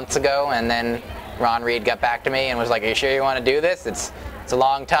months ago, and then Ron Reed got back to me and was like, "Are you sure you want to do this? It's a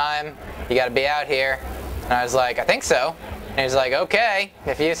long time. You got to be out here." And I was like, "I think so." And he was like, "Okay,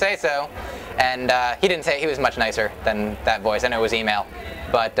 if you say so." And he didn't say, he was much nicer than that voice. I know it was email,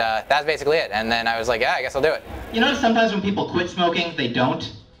 but that's basically it. And then I was like, "Yeah, I guess I'll do it." You know, sometimes when people quit smoking, they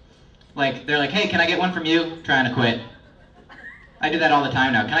don't. Like, they're like, "Hey, can I get one from you?" Trying to quit. I do that all the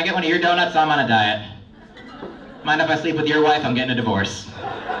time now. "Can I get one of your donuts? I'm on a diet." "Mind if I sleep with your wife? I'm getting a divorce."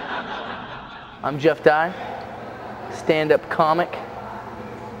 I'm Jeff Dye, stand-up comic.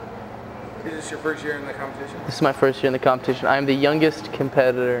 Is this your first year in the competition? This is my first year in the competition. I'm the youngest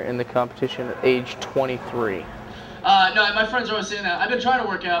competitor in the competition at age 23. No, my friends are always saying that. I've been trying to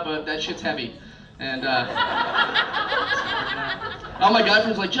work out, but that shit's heavy. And all my guy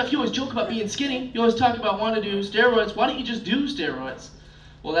friends are like, "Jeff, you always joke about being skinny. You always talk about wanting to do steroids. Why don't you just do steroids?"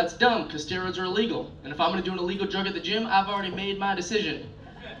 Well, that's dumb, because steroids are illegal. And if I'm going to do an illegal drug at the gym, I've already made my decision.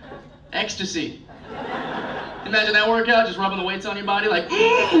 Ecstasy. Imagine that workout, just rubbing the weights on your body like,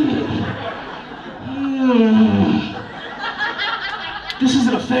 This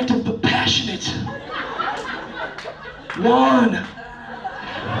isn't effective, but passionate. 1,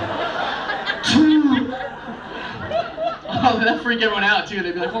 2. Oh, that'd freak everyone out, too.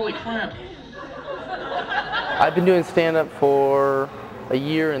 They'd be like, "Holy crap." I've been doing stand-up for a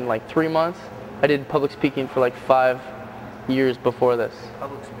year and like 3 months. I did public speaking for like 5 years before this.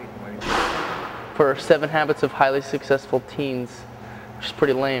 Public speaking. For 7 Habits of Highly Successful Teens, which is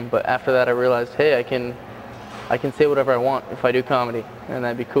pretty lame. But after that, I realized, hey, I can say whatever I want if I do comedy, and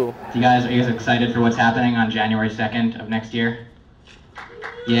that'd be cool. Are you guys excited for what's happening on January 2nd of next year?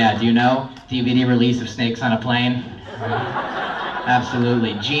 Yeah, do you know? DVD release of Snakes on a Plane?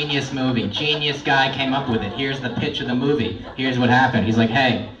 Absolutely. Genius movie. Genius guy came up with it. Here's the pitch of the movie. Here's what happened. He's like,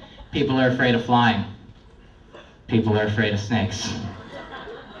 "Hey, people are afraid of flying. People are afraid of snakes."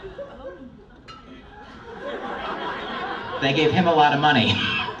 They gave him a lot of money.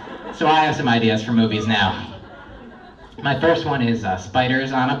 So I have some ideas for movies now. My first one is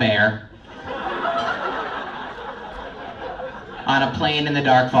spiders on a bear. On a plane in the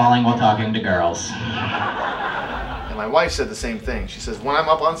dark falling while talking to girls. And my wife said the same thing. She says, when I'm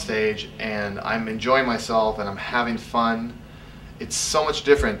up on stage and I'm enjoying myself and I'm having fun, it's so much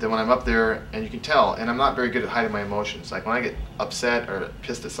different than when I'm up there and you can tell, and I'm not very good at hiding my emotions. Like when I get upset or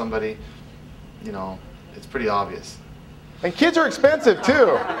pissed at somebody, you know, it's pretty obvious. And kids are expensive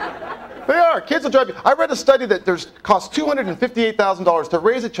too. They are. Kids will drive you. I read a study that costs $258,000 to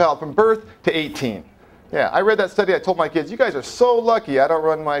raise a child from birth to 18. Yeah, I read that study. I told my kids, "You guys are so lucky I don't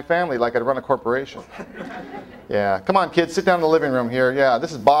run my family like I'd run a corporation." Yeah, come on kids, sit down in the living room here. Yeah,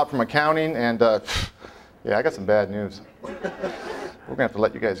 this is Bob from accounting, and yeah, I got some bad news. We're gonna have to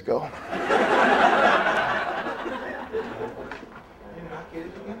let you guys go.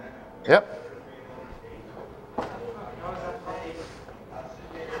 Yep.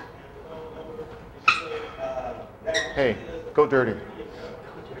 Hey, go dirty.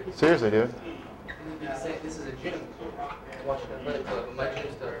 Seriously, dude. This is a gym. Washington Athletic Club. My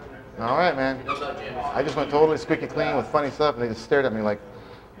gym's done. All right, man. I just went totally squeaky clean with funny stuff, and they just stared at me like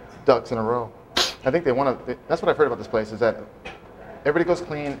ducks in a row. I think they want to. That's what I've heard about this place, is that everybody goes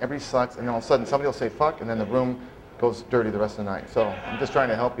clean, everybody sucks, and then all of a sudden somebody will say fuck, and then the room goes dirty the rest of the night. So I'm just trying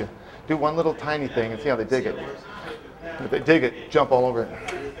to help you. Do one little tiny thing and see how they dig it. And if they dig it, jump all over it.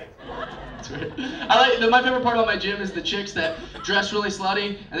 My favorite part about my gym is the chicks that dress really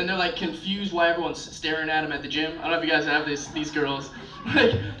slutty and then they're like confused why everyone's staring at them at the gym. I don't know if you guys have these girls.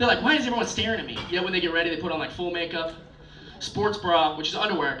 Like, they're like, why is everyone staring at me? Yeah, when they get ready, they put on like full makeup. Sports bra, which is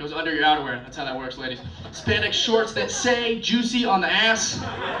underwear, goes under your outerwear. That's how that works, ladies. Spandex shorts that say juicy on the ass.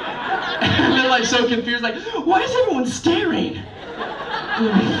 And they're like so confused, like, why is everyone staring?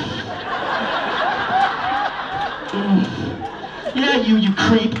 Yeah, you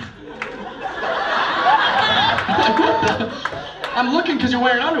creep. Like, what the? I'm looking because you're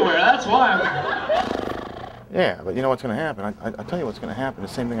wearing underwear, that's why. Yeah, but you know what's going to happen? I'll tell you what's going to happen. The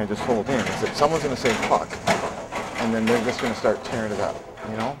same thing I just told him is that someone's going to say fuck, and then they're just going to start tearing it up,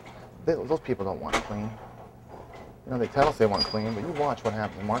 you know? Those people don't want clean. You know, they tell us they want clean, but you watch what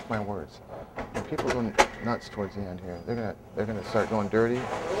happens. Mark my words. When people go nuts towards the end here, they're gonna start going dirty,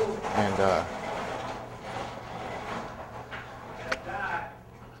 and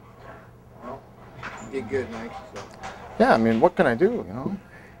You did good, Mike. So. yeah, I mean, what can I do, you know?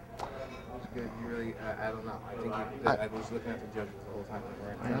 It's good. You really, I don't know. I think I was looking at the judges the whole time we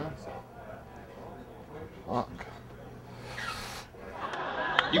weren't there. So. Fuck.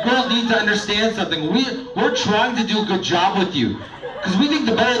 You girls need to understand something. We're trying to do a good job with you. Because we think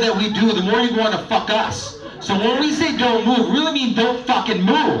the better that we do, the more you want to fuck us. So when we say don't move, we really mean don't fucking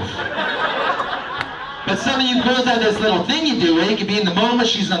move. But some of you girls have this little thing you do, right? You can be in the moment,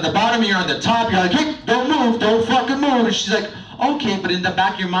 she's on the bottom, you're on the top, you're like, hey, don't move, don't fucking move. And she's like, okay, but in the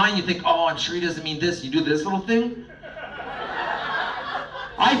back of your mind, you think, oh, I'm sure he doesn't mean this. You do this little thing.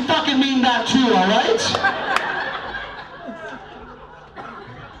 I fucking mean that too, all right?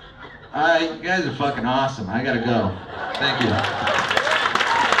 Alright, you guys are fucking awesome. I gotta go. Thank you.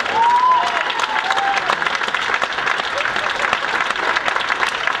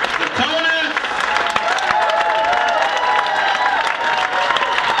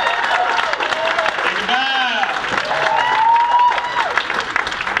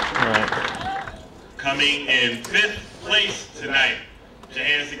 Coming in 5th place tonight. Put your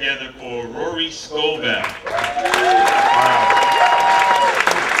hands together for Rory Scoville.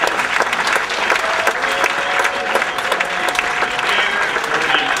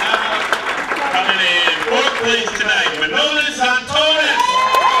 Coming in 4th place tonight, Manolis Antonis.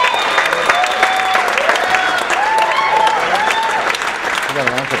 You got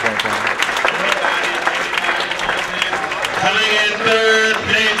an answer point there. Coming in 3rd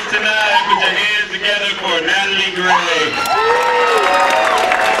place tonight, put your hands together for Natalie Gray.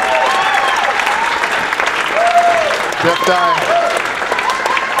 Jeff Dye.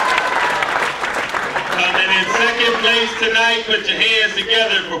 Coming in 2nd place tonight, put your hands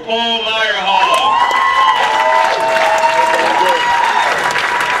together for Paul Meyerhall.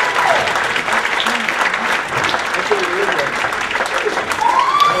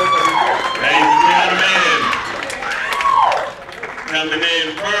 Coming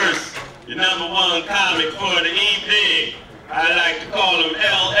in first, your #1 comic for the evening. I like to call him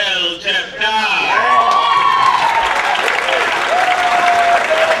LL Jeff Dye.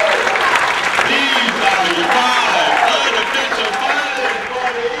 These are your 5 unofficial finalists for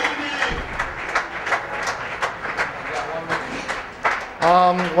the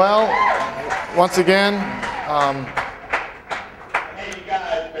evening. Well, once again,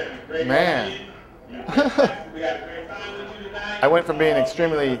 man. I went from being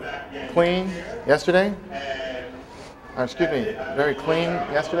extremely clean yesterday, very clean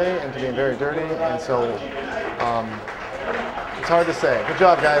yesterday, into being very dirty, and so it's hard to say. Good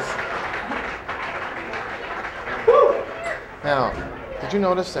job, guys. Now, did you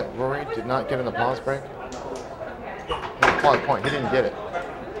notice that Rory did not get an applause break? Applause point, he didn't get it.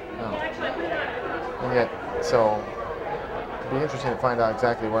 No. And yet, so it'd be interesting to find out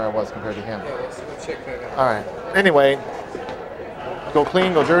exactly where I was compared to him. All right. Anyway. Go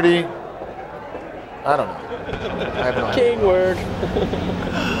clean, go dirty. I don't know. I have no idea. King word.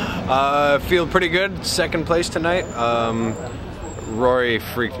 Feel pretty good. 2nd place tonight. Rory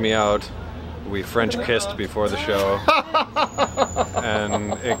freaked me out. We French kissed before the show,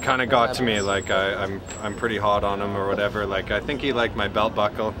 and it kind of got to me. Like I'm pretty hot on him or whatever. Like I think he liked my belt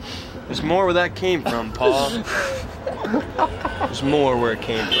buckle. There's more where that came from, Paul. There's more where it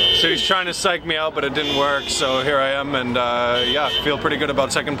came from. So he's trying to psych me out, but it didn't work. So here I am, and yeah, feel pretty good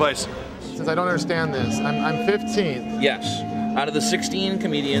about 2nd place. Since I don't understand this, I'm 15th. Yes. Out of the 16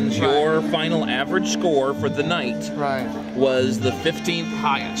 comedians, your final average score for the night was the 15th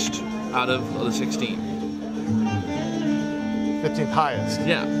highest out of the 16. 15th highest.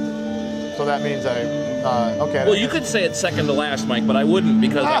 Yeah. So that means okay. Well, you could say it's second to last, Mike, but I wouldn't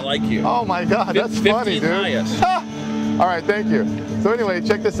because I like you. Oh my God, that's funny, dude. 15th highest. All right, thank you. So anyway,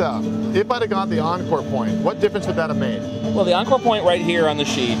 check this out. If I'd have got the encore point, what difference would that have made? Well, the encore point right here on the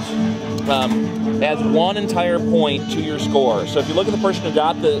sheet adds 1 entire point to your score. So if you look at the person who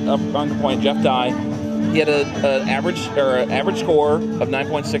got the encore point, Jeff Dye, he had an average score of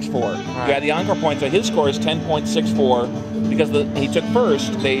 9.64. Right. You add the encore point, so his score is 10.64. Because he took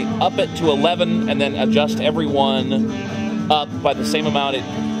first, they up it to 11 and then adjust everyone up by the same amount it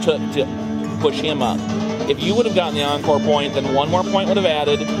took to push him up. If you would have gotten the encore point, then 1 more point would have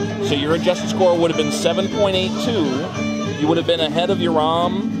added, so your adjusted score would have been 7.82. You would have been ahead of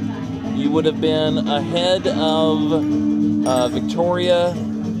Yoram. You would have been ahead of Victoria,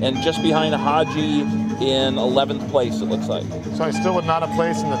 and just behind Haji in 11th place, it looks like. So I still would not have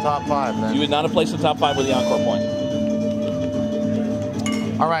placed in the top 5 then? You would not have placed in the top 5 with the encore point.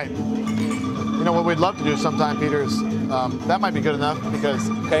 All right. You know what we'd love to do sometime, Peter, is that might be good enough because,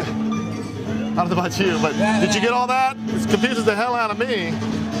 okay. I don't know about you, but did you get all that? It confuses the hell out of me.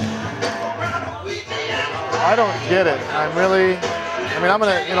 I don't get it. I'm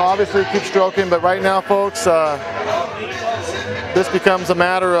gonna, obviously keep stroking, but right now, folks, this becomes a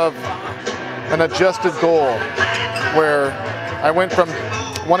matter of an adjusted goal where I went from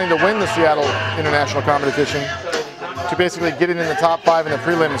wanting to win the Seattle International Competition to basically getting in the top 5 in the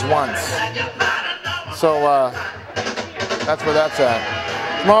prelims once. So that's where that's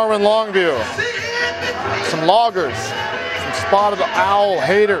at. Tomorrow we're in Longview. Some loggers, some spotted owl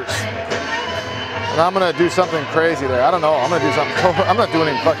haters. And I'm gonna do something crazy there. I don't know, I'm gonna do something, I'm not doing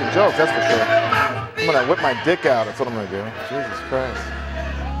any fucking jokes, that's for sure. I'm gonna whip my dick out, that's what I'm gonna do. Jesus Christ.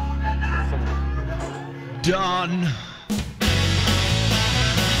 Done.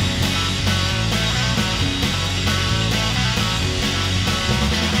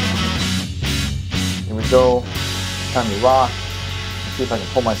 Here we go. Time to rock. See if I can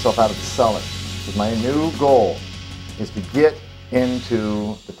pull myself out of the cellar. Because my new goal is to get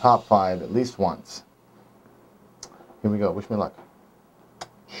into the top 5 at least once. Here we go. Wish me luck.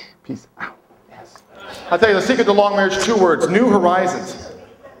 Peace out. Yes. I'll tell you the secret to long marriage, 2 words. New horizons.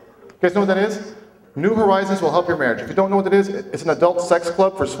 You guys know what that is? New Horizons will help your marriage. If you don't know what it is, it's an adult sex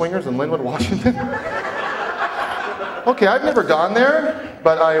club for swingers in Linwood, Washington. Okay, I've never gone there,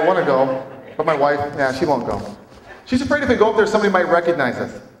 but I want to go. But my wife, yeah, she won't go. She's afraid if we go up there, somebody might recognize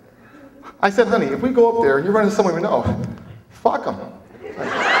us. I said, honey, if we go up there and you run into someone we know, fuck them.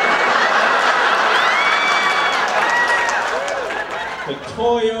 The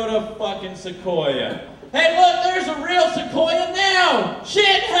Toyota fucking Sequoia. Hey, look, there's a real Sequoia now!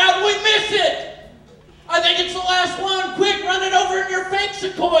 Shit, how did we miss it? I think it's the last one. Quick, run it over in your fake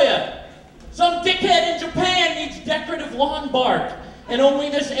Sequoia. Some dickhead in Japan needs decorative lawn bark, and only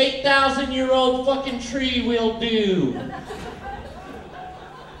this 8,000-year-old fucking tree will do.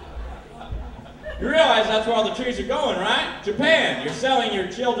 You realize that's where all the trees are going, right? Japan. You're selling your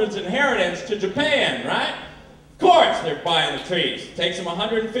children's inheritance to Japan, right? Of course they're buying the trees. It takes them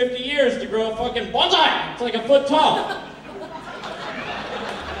 150 years to grow a fucking bonsai. It's like a foot tall.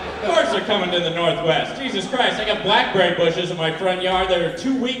 Of course they're coming to the Northwest. Jesus Christ, I got blackberry bushes in my front yard that are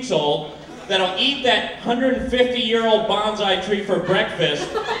 2 weeks old that'll eat that 150-year-old bonsai tree for breakfast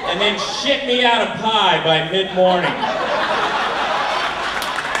and then shit me out a pie by mid-morning.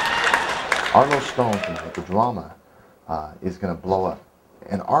 Arlo Stone thinks that the drama is going to blow up.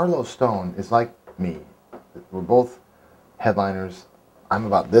 And Arlo Stone is like me. We're both headliners. I'm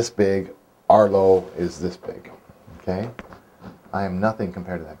about this big. Arlo is this big. Okay? I am nothing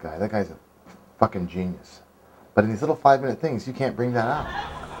compared to that guy. That guy's a fucking genius. But in these little 5-minute things, you can't bring that out.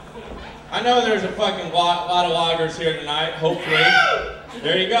 I know there's a fucking lot of loggers here tonight, hopefully.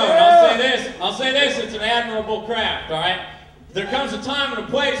 There you go. And I'll say this, it's an admirable craft, all right? There comes a time and a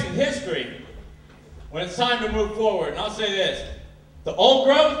place in history when it's time to move forward. And I'll say this, the old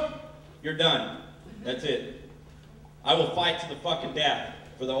growth, you're done. That's it. I will fight to the fucking death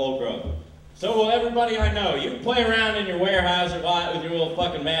for the old growth. So will everybody I know. You can play around in your warehouse a lot with your little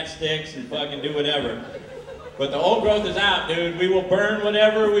fucking matchsticks and fucking do whatever. But the old growth is out, dude. We will burn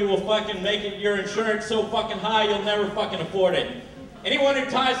whatever. We will fucking make it your insurance so fucking high you'll never fucking afford it. Anyone who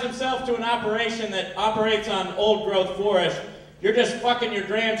ties himself to an operation that operates on old growth forest, you're just fucking your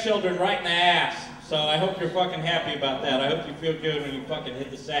grandchildren right in the ass. So I hope you're fucking happy about that. I hope you feel good when you fucking hit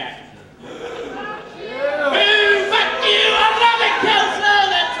the sack. Yeah. Boo! Fuck you! I love it, Kelso!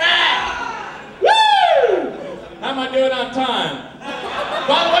 That's right! Woo! How am I doing on time?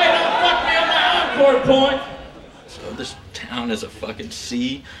 By the way, don't fuck me on my encore point. So this town is a fucking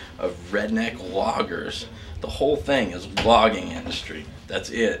sea of redneck loggers. The whole thing is vlogging industry. That's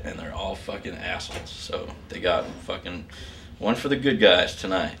it, and they're all fucking assholes. So they got fucking one for the good guys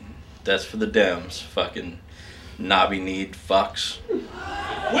tonight. That's for the Dems, fucking knobby-kneed fucks.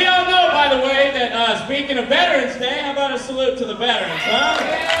 We all know, by the way, that speaking of Veterans Day, how about a salute to the veterans, huh?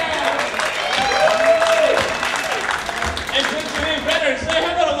 And since it is Veterans Day,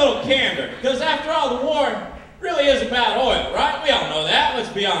 how about a little candor? Because after all, the war really is about oil, right? We all know that. Let's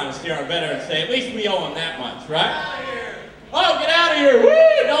be honest here on Veterans Day. At least we owe them that much, right? Oh, get out of here.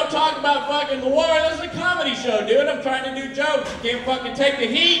 Woo! Don't talk about fucking the war. This is a comedy show, dude. I'm trying to do jokes. You can't fucking take the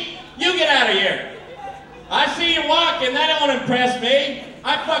heat. You get out of here. I see you walking. That don't impress me.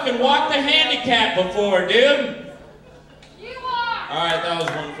 I fucking walked the handicap before, dude. You walk. All right, that was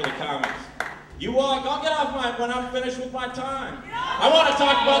one for the comics. You walk. I'll get off when I'm finished with my time. I want to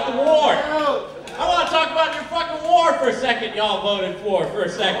talk about the war. I want to talk about your fucking war for a second y'all voted for a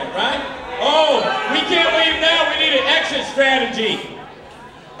second, right? Oh, we can't leave now. We need an exit strategy.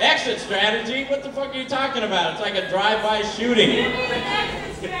 Exit strategy? What the fuck are you talking about? It's like a drive-by shooting.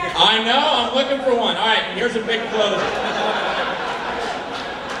 I know, I'm looking for one. All right, here's a big closer.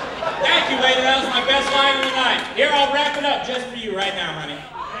 Thank you, lady. That was my best line of the night. Here, I'll wrap it up just for you right now, honey.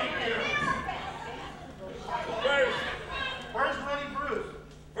 Where's Lenny Bruce?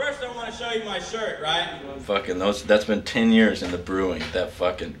 First, I want to show you my shirt, right? Fucking that's been 10 years in the brewing, that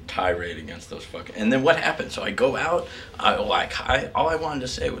fucking tirade against those fucking, and then what happened? So I go out, all I wanted to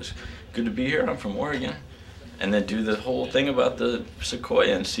say was, good to be here, I'm from Oregon, and then do the whole thing about the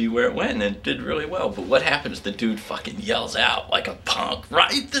Sequoia and see where it went, and it did really well. But what happens? The dude fucking yells out like a punk,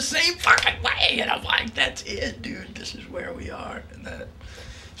 right? The same fucking way, and I'm like, that's it, dude, this is where we are. And that,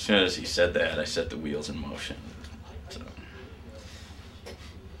 as soon as he said that, I set the wheels in motion. So.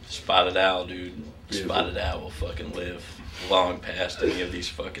 Spotted Owl, dude. Beautiful. Spotted Owl will fucking live long past any of these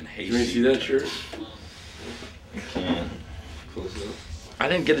fucking hate. Can you see that shirt? You can. I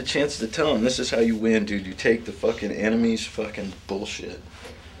didn't get a chance to tell him this is how you win, dude. You take the fucking enemy's fucking bullshit.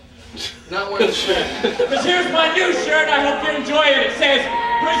 Not wearing the shirt. Because here's my new shirt. I hope you enjoy it. It says,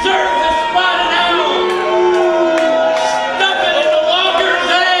 preserve the Spotted Owl. Stuff it in the logger's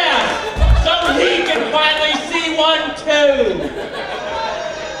ass so he can finally see one too.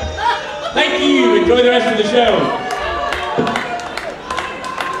 Thank you. Enjoy the rest of the show.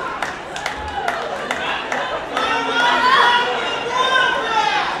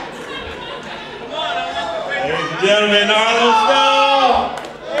 Ladies and gentlemen, Arlo Stone.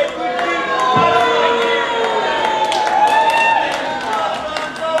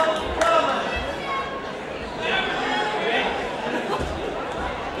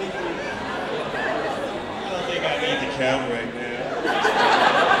 I don't think I need to count right now.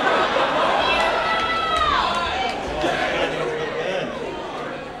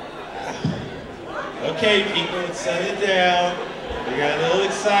 Okay, people, let's settle it down. We got a little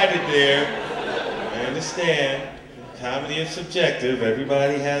excited there. I understand. Comedy is subjective.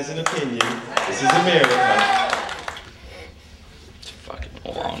 Everybody has an opinion. This is America. It's fucking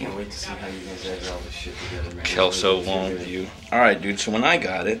long. I can't wait to see how you guys edit all this shit together, man. Kelso long view. Alright, dude, so when I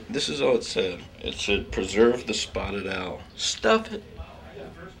got it, this is all it said. It said, preserve the Spotted Owl. Stuff it.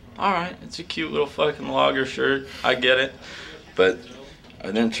 Alright, it's a cute little fucking logger shirt. I get it. But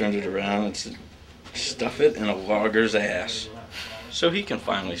I then turned it around and said, stuff it in a logger's ass so he can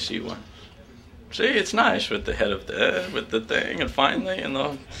finally see one. See, it's nice with the head of with the thing, and finally, and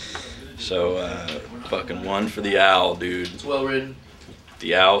the so fucking one for the owl, dude. It's well written.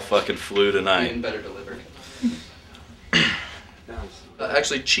 The owl fucking flew tonight. Being better delivered.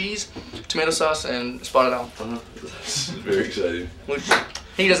 Actually, cheese, tomato sauce, and Spotted Owl. Very exciting. Which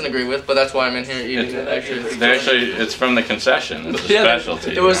he doesn't agree with, but that's why I'm in here eating it. Actually, it's from the concession. It's a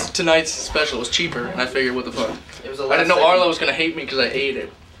specialty. It was tonight's special. It was cheaper, and I figured, what the fuck? It was I didn't know Arlo was gonna hate me because I ate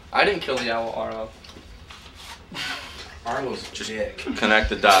it. I didn't kill the owl, Arlo. Arlo's dick. Connect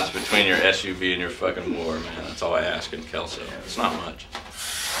the dots between your SUV and your fucking war, man. That's all I ask in Kelso. It's not much.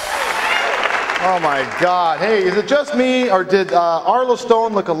 Oh my God. Hey, is it just me, or did Arlo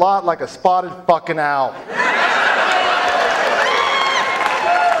Stone look a lot like a spotted fucking owl?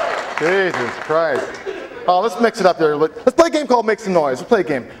 Jesus Christ. Oh, let's mix it up there. Let's play a game called Make Some Noise. Let's play a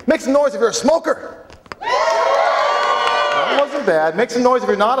game. Make some noise if you're a smoker. That wasn't bad. Make some noise if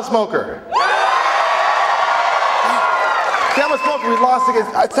you're not a smoker. See, I'm a smoker. We lost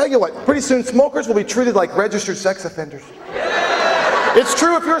against. I tell you what, pretty soon smokers will be treated like registered sex offenders. It's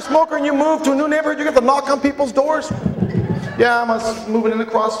true, if you're a smoker and you move to a new neighborhood, you have to knock on people's doors. Yeah, I'm moving in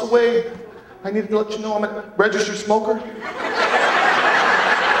across the way. I need to let you know I'm a registered smoker.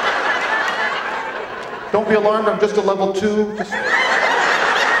 Don't be alarmed, I'm just a level 2.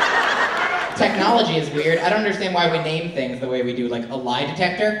 Technology is weird. I don't understand why we name things the way we do, like a lie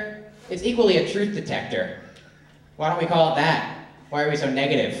detector. It's equally a truth detector. Why don't we call it that? Why are we so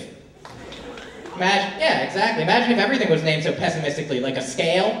negative? Imagine, yeah, exactly. Imagine if everything was named so pessimistically, like a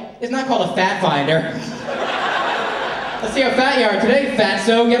scale. It's not called a fat finder. Let's see how fat you are today,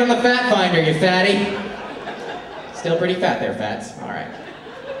 fatso. Get on the fat finder, you fatty. Still pretty fat there, fats. All right.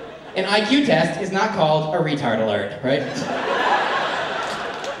 An IQ test is not called a retard alert, right?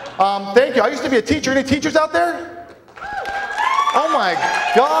 Thank you. I used to be a teacher. Any teachers out there? Oh my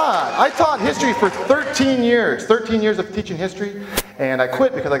God. I taught history for 13 years. 13 years of teaching history, and I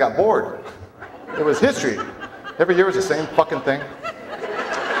quit because I got bored. It was history. Every year was the same fucking thing.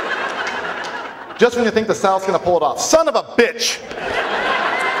 Just when you think the South's gonna pull it off. Son of a bitch!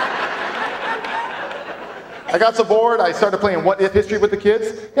 I got so bored, I started playing what if history with the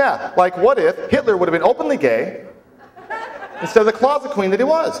kids. Yeah, like what if Hitler would have been openly gay instead of the closet queen that he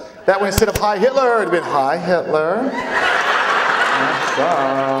was. That way instead of hi Hitler, it'd have been hi Hitler.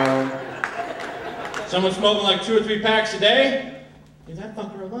 Someone smoking like 2 or 3 packs a day? Leave that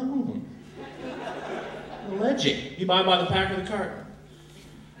fucker alone. A legend. You buy by the pack or the carton.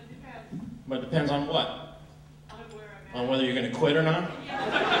 But it depends on what? On whether you're gonna quit or not?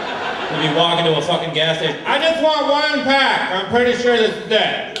 If you walk into a fucking gas station, I just want 1 pack. I'm pretty sure this is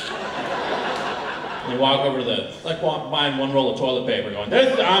dead. And you walk over to the, like buying 1 roll of toilet paper, going,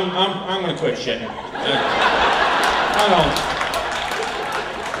 this, I'm gonna quit shitting.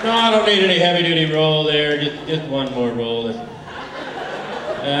 I don't need any heavy duty roll there. Just 1 more roll.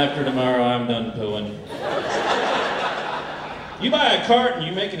 After tomorrow, I'm done pooing. You buy a carton,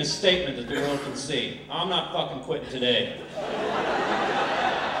 you're making a statement that the world can see. I'm not fucking quitting today.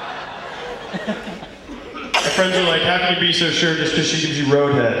 My friends are like, how can you be so sure just because she gives you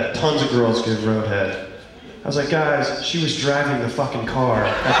roadhead? Tons of girls give roadhead. I was like, guys, she was driving the fucking car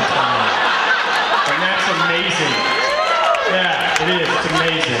at the time. And that's amazing. Yeah, it is. It's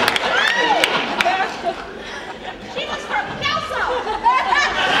amazing. She was from Kelso.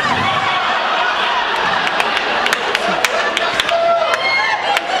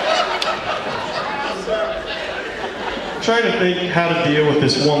 Trying to think how to deal with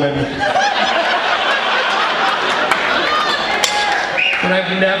this woman. And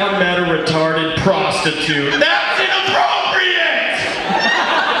I've never met a retarded prostitute. That's inappropriate!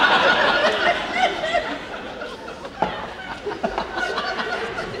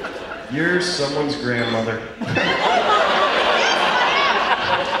 You're someone's grandmother.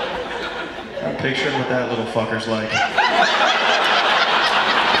 I'm picturing what that little fucker's like.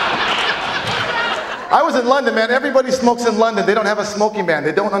 I was in London, man. Everybody smokes in London. They don't have a smoking ban.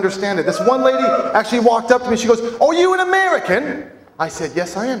 They don't understand it. This one lady actually walked up to me. She goes, "Oh, you an American?" I said,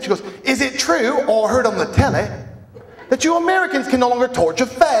 "Yes, I am." She goes, "Is it true, or heard on the telly, that you Americans can no longer torch a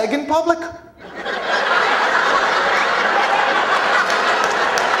fag in public?"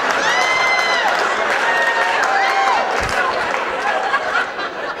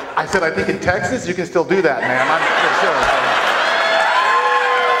 I said, "I think in Texas you can still do that, ma'am. I'm pretty sure."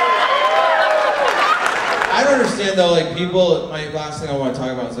 I don't understand though, like people, my last thing I want to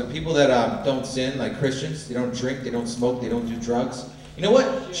talk about is like people that don't sin, like Christians, they don't drink, they don't smoke, they don't do drugs. You know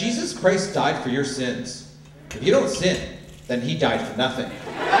what? Jesus Christ died for your sins. If you don't sin, then he died for nothing.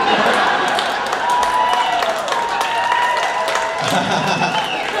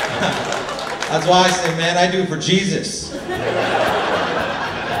 That's why I say, man, I do it for Jesus.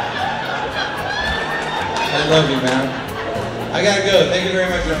 I love you, man. I gotta go. Thank you very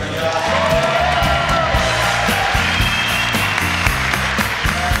much, everyone.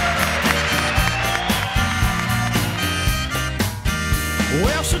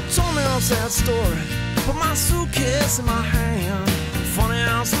 Well, she told me a sad story. Put my suitcase in my hand. Funny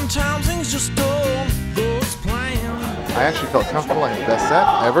how sometimes things just don't go as planned. I actually felt comfortable. I had the best set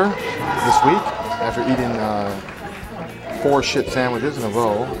ever this week after eating 4 shit sandwiches in a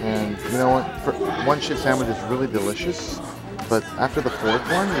row. And you know what? One shit sandwich is really delicious, but after the 4th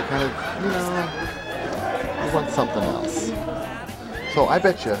one, you kind of, you want something else. So I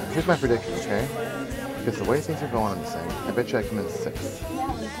bet you, here's my prediction, okay? Because the way things are going on this thing, I bet you I come in 6th.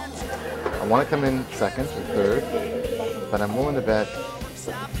 I want to come in 2nd or 3rd, but I'm willing to bet.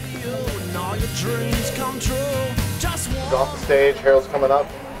 Go off the stage, Harold's coming up,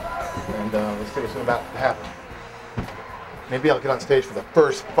 and let's see what's about to happen. Maybe I'll get on stage for the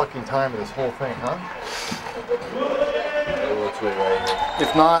first fucking time of this whole thing, huh?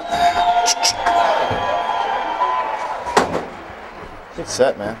 If not, it's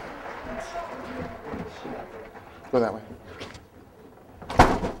set, man. Go that way.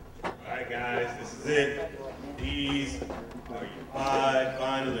 Alright guys, this is it. These are your 5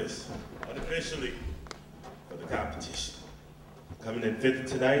 finalists Unofficially, for the competition. Coming in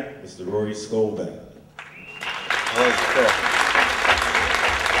fifth tonight, Mr. Rory Skolbell.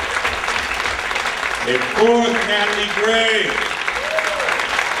 In fourth, Natalie Gray.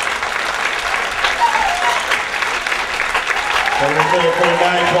 Coming in third for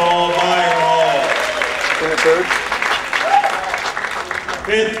tonight, Paul Meyerhall. In third?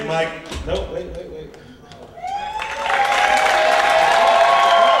 Fifth, Mike. No, wait.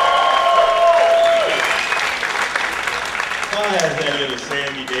 Paul has that little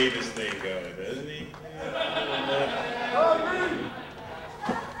Sammy Davis thing going, doesn't he?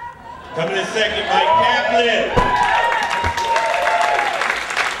 Coming in second, Mike Kaplan.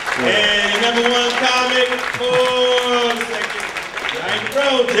 And your number one comic for the second ninth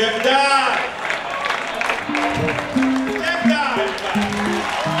row, Jeff Dye. Jeff Dye.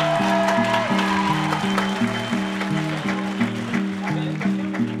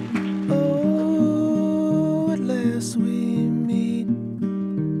 Oh, at last we meet.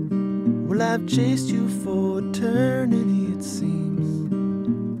 Well, I've chased you for eternity, it seems.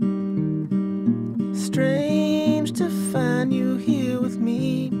 Strange to find you here with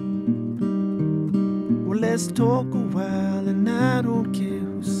me. Well, let's talk a while and I don't care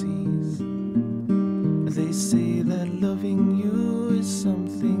who sees. They say that loving you is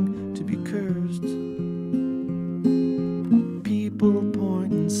something to be cursed. People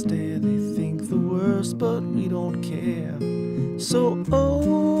point and stare, they think the worst, but we don't care. So,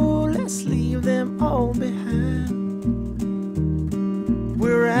 oh, let's leave them all behind,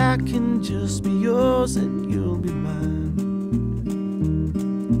 where I can just be yours and you'll be mine.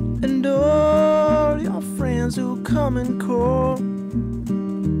 And all your friends who come and call,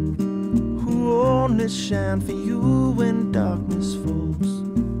 who only shine for you when darkness falls,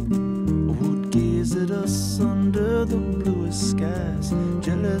 would gaze at us under the bluest skies,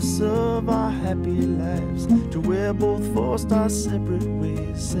 jealous of our happy lives, to where both forced our separate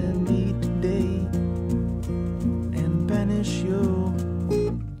ways and meet today and banish you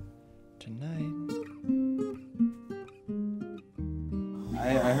tonight.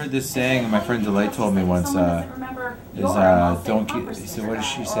 I heard this saying, and my friend Delight told me once, don't get, he said, what did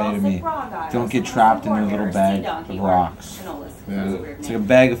she say to me? Don't get trapped in a little bag of rocks. Yeah. It's like a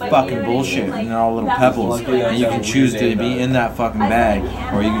bag of fucking bullshit, and they're all little pebbles, and you can choose to be in that fucking bag,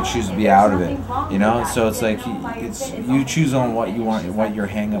 or you can choose to be out of it, you know? So it's like, you choose on what you want, what your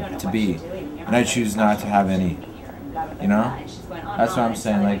hang up to be, and I choose not to have any, you know? That's what I'm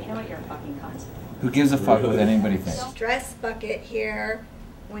saying, like, who gives a fuck what anybody thinks? Stress bucket here,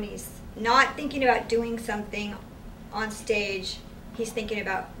 when he's not thinking about doing something on stage, he's thinking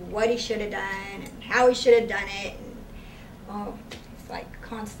about what he should have done and how he should have done it. And, oh, it's like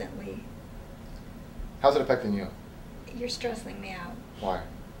constantly. How's it affecting you? You're stressing me out. Why?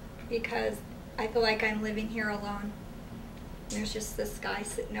 Because I feel like I'm living here alone. There's just this guy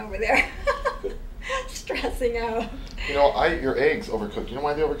sitting over there, stressing out. You know, I eat your eggs overcooked. You know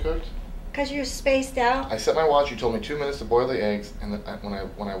why they overcooked? Because you're spaced out. I set my watch. You told me 2 minutes to boil the eggs, and when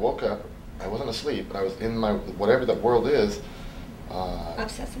I woke up, I wasn't asleep, but I was in my whatever that world is.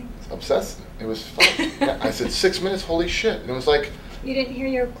 Obsessing. Obsessing. It was fun. Yeah, I said 6 minutes. Holy shit! And it was like. You didn't hear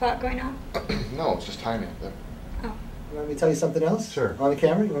your clock going off? No, it's just timing. Oh. You want me to tell you something else? Sure. On the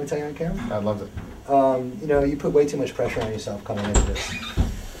camera? You want me to tell you on camera? I'd love it. You know, you put way too much pressure on yourself coming into this,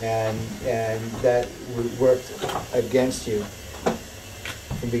 and that worked against you.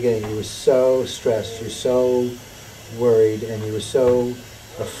 From the beginning, you were so stressed, you were so worried, and you were so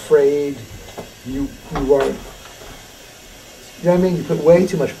afraid. You weren't. You know what I mean? You put way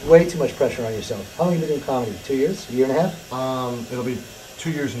too much pressure on yourself. How long have you been doing comedy? 2 years? A year and a half? It'll be 2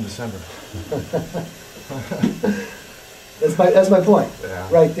 years in December. That's my point. Yeah.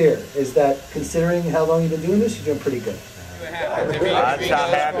 Right there is that considering how long you've been doing this, you're doing pretty good. Watch how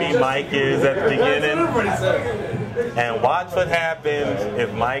happy Mike is at the beginning. And watch what happens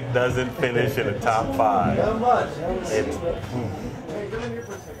if Mike doesn't finish in the top 5.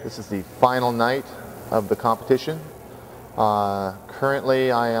 This is the final night of the competition.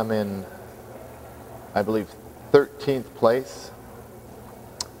 Currently I am in, I believe, 13th place.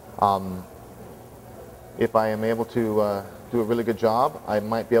 If I am able to do a really good job, I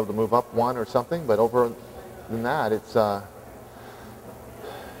might be able to move up one or something, but over than that, it's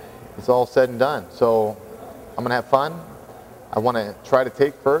all said and done. So I'm gonna have fun. I want to try to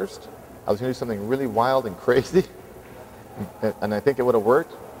take first. I was gonna do something really wild and crazy, and I think it would have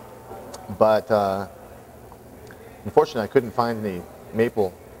worked, but unfortunately I couldn't find any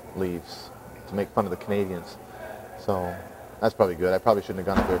maple leaves to make fun of the Canadians. So that's probably good. I probably shouldn't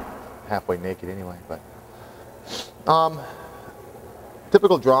have gone up there halfway naked anyway, but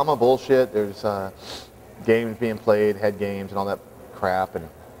typical drama bullshit. There's games being played, head games, and all that crap. And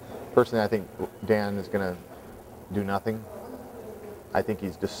personally, I think Dan is going to do nothing. I think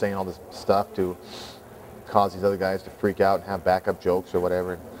he's just saying all this stuff to cause these other guys to freak out and have backup jokes or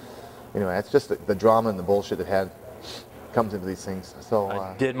whatever. And anyway, it's just the drama and the bullshit that comes into these things. So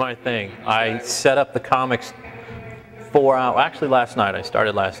I did my thing. I set up the comics 4 hours. Actually, last night. I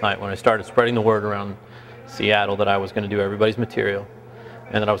started last night when I started spreading the word around Seattle that I was going to do everybody's material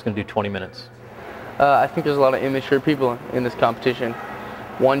and that I was going to do 20 minutes. I think there's a lot of immature people in this competition.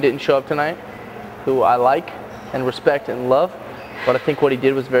 One didn't show up tonight, who I like and respect and love, but I think what he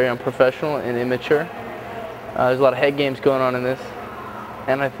did was very unprofessional and immature. There's a lot of head games going on in this,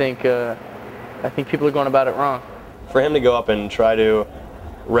 and I think people are going about it wrong. For him to go up and try to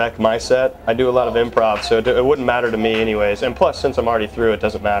wreck my set, I do a lot of improv, so it wouldn't matter to me anyways. And plus, since I'm already through, it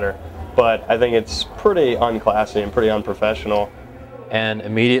doesn't matter. But I think it's pretty unclassy and pretty unprofessional. And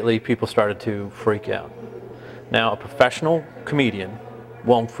immediately people started to freak out. Now, a professional comedian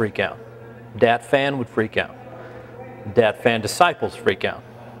won't freak out. Dat fan would freak out. Dat fan disciples freak out.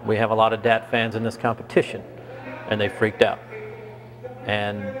 We have a lot of Dat fans in this competition, and they freaked out.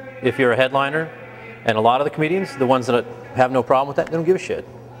 And if you're a headliner, and a lot of the comedians, the ones that have no problem with that, they don't give a shit.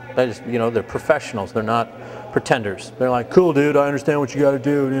 They just, you know, they're professionals. They're not pretenders. They're like, cool, dude, I understand what you got to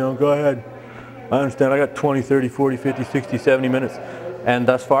do. You know, go ahead. I understand. I got 20, 30, 40, 50, 60, 70 minutes. And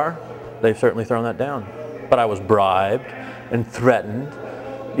thus far, they've certainly thrown that down. But I was bribed and threatened.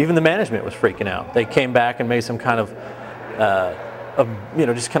 Even the management was freaking out. They came back and made some kind of, you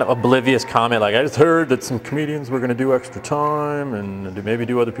know, just kind of oblivious comment, like, I just heard that some comedians were going to do extra time and maybe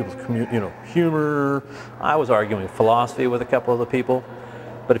do other people's, you know, humor. I was arguing philosophy with a couple of the people.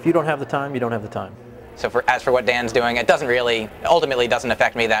 But if you don't have the time, you don't have the time. So as for what Dan's doing, it ultimately doesn't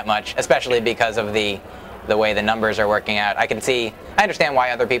affect me that much, especially because of the way the numbers are working out. I understand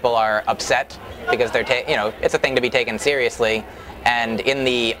why other people are upset, because they're, you know, it's a thing to be taken seriously. And in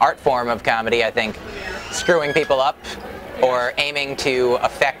the art form of comedy, I think screwing people up or aiming to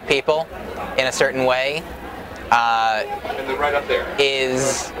affect people in a certain way And then right up there.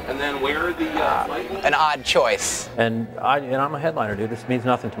 Is and then where are the an odd choice. And I'm a headliner, dude. This means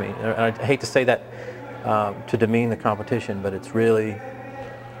nothing to me. And I hate to say that to demean the competition, but it's really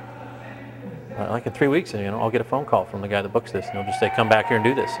like in 3 weeks, and I'll get a phone call from the guy that books this, and he'll just say, "Come back here and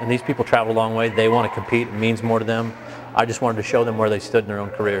do this." And these people travel a long way. They want to compete. It means more to them. I just wanted to show them where they stood in their own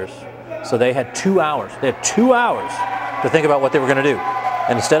careers. So they had 2 hours. They had 2 hours to think about what they were going to do.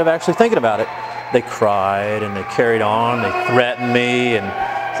 And instead of actually thinking about it, they cried and they carried on. They threatened me, and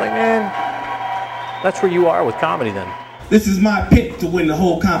it's like, man, that's where you are with comedy then. This is my pick to win the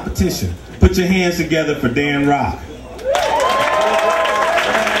whole competition. Put your hands together for Dan Rock.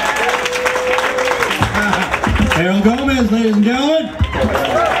 Harold Gomez, ladies and gentlemen.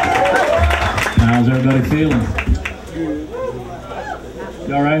 How's everybody feeling?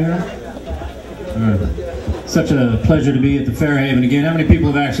 You all right here? All right. Such a pleasure to be at the Fairhaven again. How many people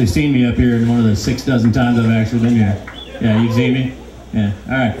have actually seen me up here in one of the 6 dozen times I've actually been here? Yeah, you've seen me? Yeah,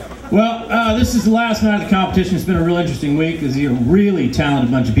 all right. Well, this is the last night of the competition. It's been a real interesting week. There's a really talented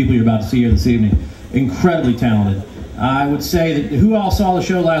bunch of people you're about to see here this evening. Incredibly talented. I would say that, who all saw the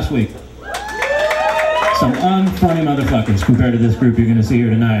show last week? Some unfunny motherfuckers compared to this group you're going to see here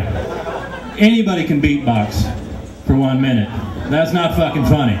tonight. Anybody can beatbox for 1 minute. That's not fucking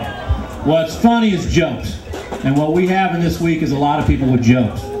funny. What's funny is jokes. And what we have in this week is a lot of people with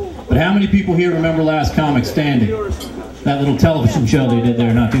jokes. But how many people here remember Last Comic Standing? That little television show they did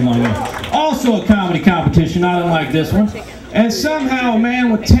there not too long ago. Also a comedy competition, not unlike this one. And somehow a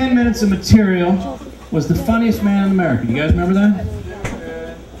man with 10 minutes of material was the funniest man in America. You guys remember that?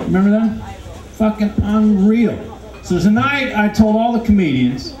 Remember that? Fucking unreal. So tonight I told all the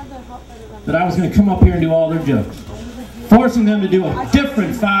comedians that I was going to come up here and do all their jokes, forcing them to do a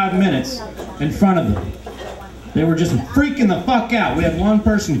different 5 minutes in front of them. They were just freaking the fuck out. We had one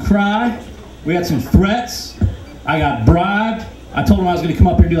person cry. We had some threats. I got bribed. I told them I was going to come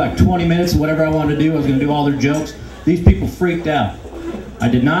up here and do like 20 minutes of whatever I wanted to do. I was going to do all their jokes. These people freaked out. I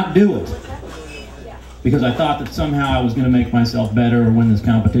did not do it because I thought that somehow I was going to make myself better or win this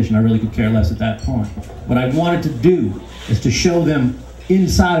competition. I really could care less at that point. What I wanted to do is to show them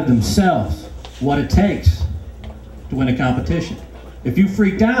inside of themselves what it takes to win a competition. If you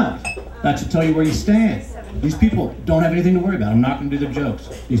freaked out, that should tell you where you stand. These people don't have anything to worry about. I'm not going to do their jokes.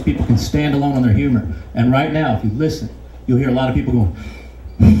 These people can stand alone on their humor. And right now, if you listen, you'll hear a lot of people going,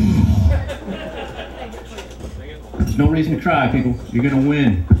 there's no reason to cry, people. You're going to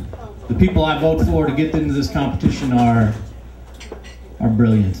win. The people I vote for to get into this competition are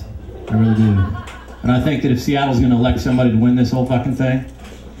brilliant. I really do. And I think that if Seattle's going to elect somebody to win this whole fucking thing,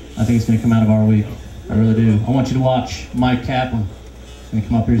 I think it's going to come out of our week. I really do. I want you to watch Mike Kaplan. He's going to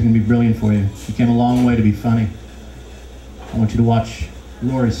come up here. He's going to be brilliant for you. He came a long way to be funny. I want you to watch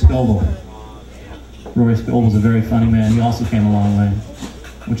Rory Scovel. Rory Scovel's a very funny man. He also came a long way.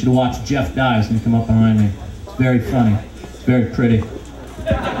 I want you to watch Jeff Dye. He's going to come up behind me. It's very funny. It's very pretty.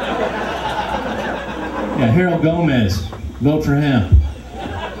 Yeah, Harold Gomez. Vote for him.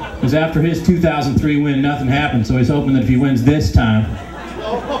 Because after his 2003 win, nothing happened, so he's hoping that if he wins this time,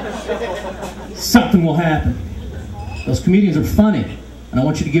 something will happen. Those comedians are funny, and I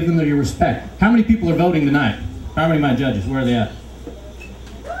want you to give them your respect. How many people are voting tonight? How many of my judges? Where are they at?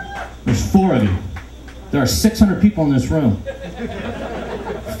 There's 4 of you. There are 600 people in this room.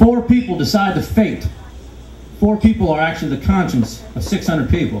 4 people decide the fate. 4 people are actually the conscience of 600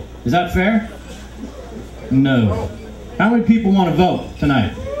 people. Is that fair? No. How many people want to vote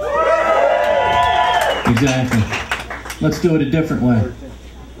tonight? Exactly. Let's do it a different way.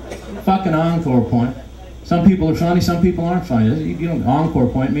 Fucking encore point. Some people are funny, some people aren't funny. You know, encore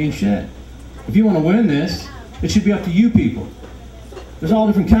point means shit. If you want to win this, it should be up to you people. There's all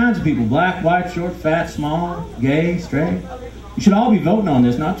different kinds of people. Black, white, short, fat, small, gay, straight. You should all be voting on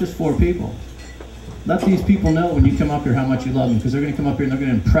this, not just 4 people. Let these people know when you come up here how much you love them, because they're going to come up here and they're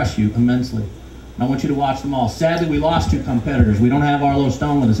going to impress you immensely. And I want you to watch them all. Sadly, we lost 2 competitors. We don't have Arlo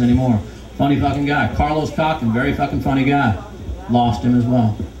Stone with us anymore. Funny fucking guy. Carlos Cockton, very fucking funny guy. Lost him as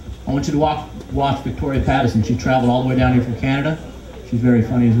well. I want you to watch Victoria Patterson. She traveled all the way down here from Canada. She's very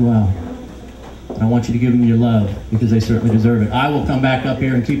funny as well. And I want you to give them your love, because they certainly deserve it. I will come back up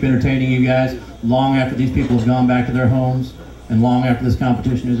here and keep entertaining you guys long after these people have gone back to their homes and long after this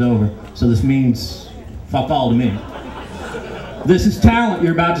competition is over. So this means fuck all to me. This is talent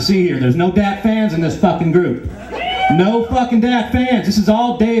you're about to see here. There's no Dat fans in this fucking group. No fucking Dat fans. This is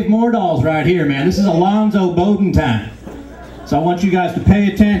all Dave Mordals right here, man. This is Alonzo Bowden time. So I want you guys to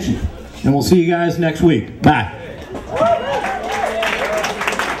pay attention, and we'll see you guys next week. Bye.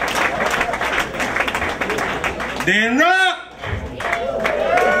 Dan Rock!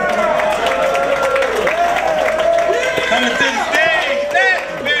 Coming to the stage, that's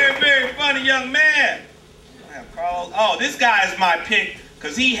a very, very funny young man. Carl. Oh, this guy is my pick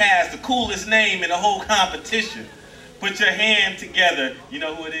because he has the coolest name in the whole competition. Put your hand together. You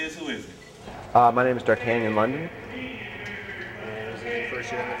know who it is? Who is it? My name is D'Artagnan London. Is it your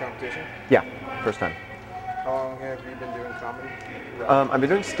first year in the competition? Yeah, first time. How long have you been doing comedy? I've been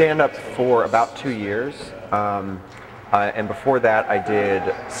doing stand-up for about 2 years. And before that, I did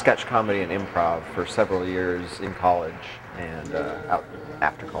sketch comedy and improv for several years in college and out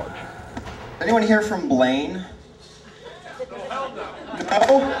after college. Anyone here from Blaine? No?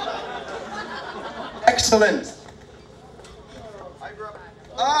 Excellent.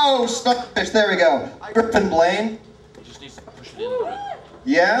 Oh, snowfish, there we go. I grew up in Blaine.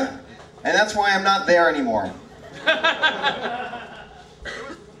 Yeah? And that's why I'm not there anymore. It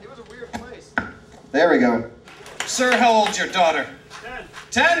was a weird place. There we go. Sir, how old's your daughter? 10.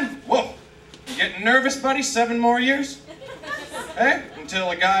 10? Whoa. You getting nervous, buddy? 7 more years? Hey?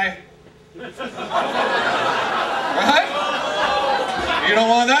 Until a guy... Right? You don't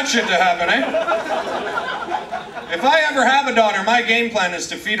want that shit to happen, eh? If I ever have a daughter, my game plan is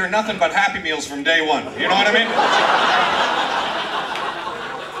to feed her nothing but Happy Meals from day 1. You know what I mean?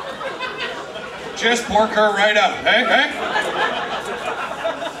 Just pork her right up, hey? Hey?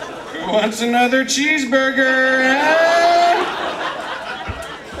 Who wants another cheeseburger, eh?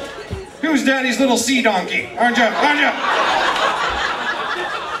 Who's Daddy's little sea donkey? Aren't you? Aren't you?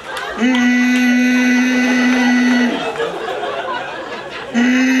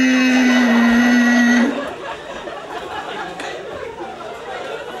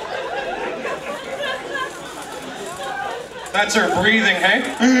 That's her breathing, hey?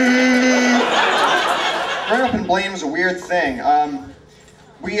 Growing up in Blaine was a weird thing. Our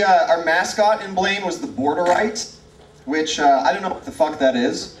mascot in Blaine was the Borderites, which I don't know what the fuck that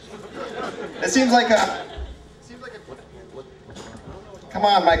is. It seems like a... Come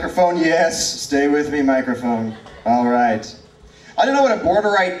on, microphone, yes. Stay with me, microphone. All right. I don't know what a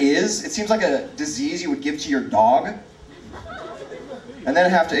Borderite is. It seems like a disease you would give to your dog. And then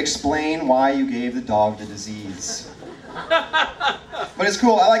have to explain why you gave the dog the disease. But it's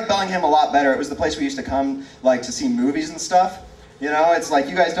cool. I like Bellingham a lot better. It was the place we used to come, like, to see movies and stuff. You know, it's like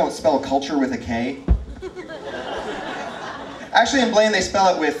you guys don't spell culture with a K. Actually, in Blaine, they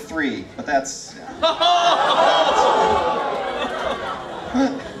spell it with 3, but that's...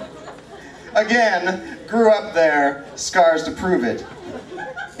 Again, grew up there, scars to prove it,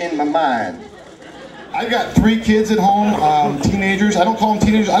 in my mind. I got 3 kids at home, teenagers. I don't call them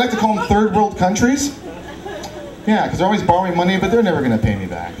teenagers. I like to call them third world countries. Yeah, because they're always borrowing money, but they're never going to pay me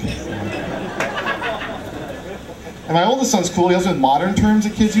back. And my oldest son's cool. He has modern terms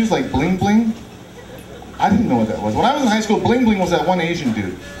that kids use, like bling bling. I didn't know what that was. When I was in high school, bling bling was that one Asian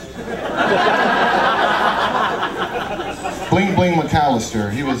dude. Bling bling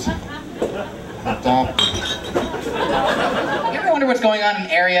McAllister. He was adopted. You ever wonder what's going on in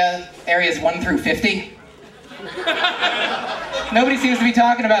areas 1 through 50? Nobody seems to be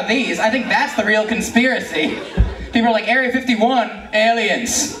talking about these. I think that's the real conspiracy. People are like, Area 51,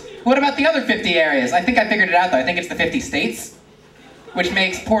 aliens. What about the other 50 areas? I think I figured it out though. I think it's the 50 states, which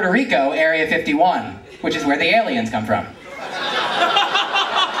makes Puerto Rico Area 51, which is where the aliens come from.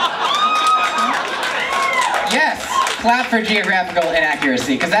 Yes, clap for geographical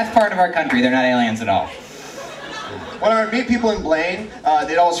inaccuracy, because that's part of our country. They're not aliens at all. When I would meet people in Blaine,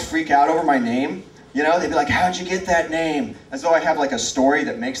 they'd always freak out over my name. You know, they'd be like, how'd you get that name? As though I have like a story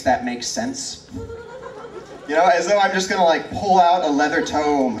that makes that make sense. You know, as though I'm just gonna like pull out a leather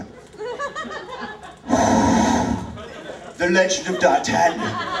tome. The Legend of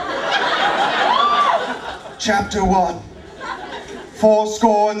D'Artagnan. Chapter 1.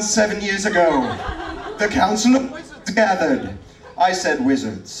 407 years ago, the Council of Wizards gathered. I said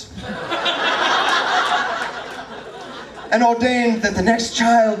wizards. And ordained that the next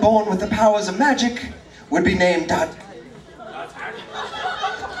child born with the powers of magic would be named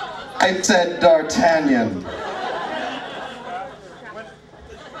I said D'Artagnan.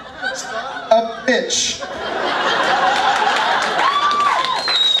 A bitch.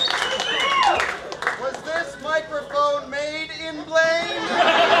 Was this microphone made in Blaine?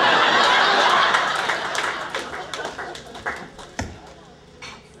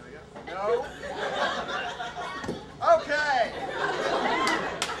 No? Okay.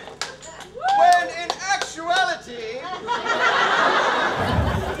 When in actuality...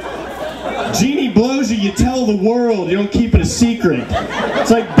 Genie blows you, you tell the world, you don't keep it a secret. It's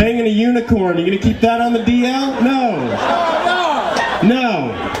like banging a unicorn. You gonna keep that on the DL? No.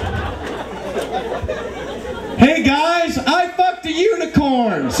 No. Hey guys, I fucked a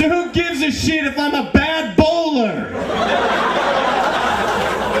unicorn, so who gives a shit if I'm a bad bowler?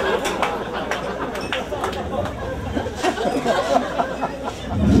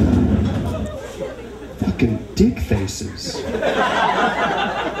 Fucking dick faces.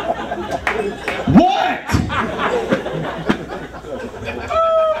 What?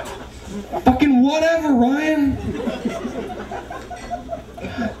 Fucking whatever, Ryan.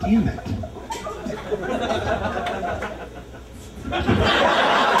 God damn it.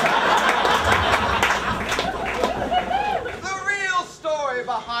 The real story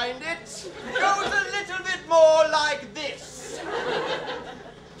behind it goes a little bit more like this.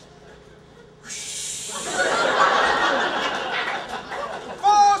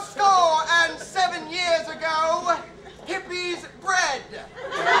 407 years ago, hippies bred.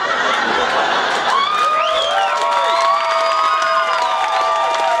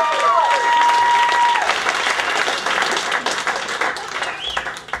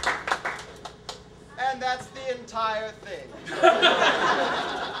 And that's the entire thing.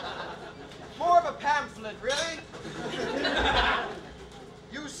 More of a pamphlet, really?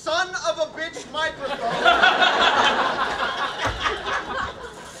 You son of a bitch microphone.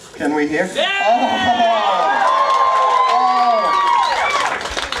 Can we hear? Yeah! Oh.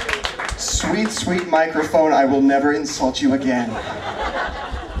 Sweet, sweet microphone, I will never insult you again.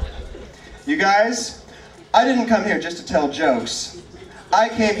 You guys, I didn't come here just to tell jokes. I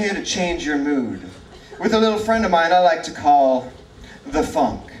came here to change your mood. With a little friend of mine I like to call the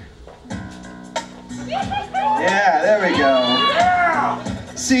funk. Yeah, there we go.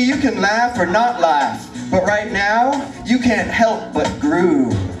 See, you can laugh or not laugh, but right now, you can't help but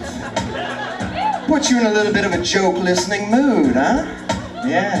groove. Put you in a little bit of a joke listening mood, huh?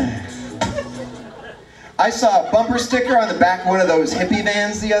 Yeah. I saw a bumper sticker on the back of one of those hippie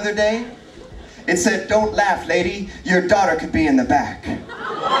vans the other day. It said, "Don't laugh, lady, your daughter could be in the back."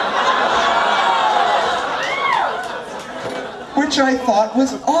 Which I thought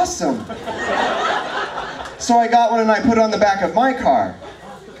was awesome. So I got one and I put it on the back of my car,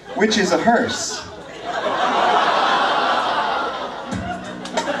 which is a hearse.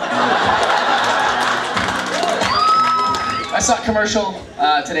 I saw a commercial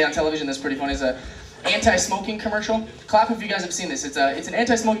today on television that's pretty funny. It's an anti-smoking commercial. Clap if you guys have seen this. It's an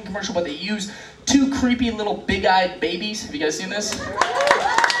anti-smoking commercial, but they use 2 creepy little big-eyed babies. Have you guys seen this?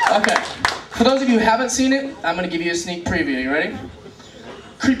 Okay. For those of you who haven't seen it, I'm going to give you a sneak preview. You ready?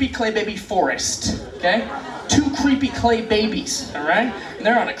 Creepy clay baby Forrest. Okay? 2 creepy clay babies. All right? and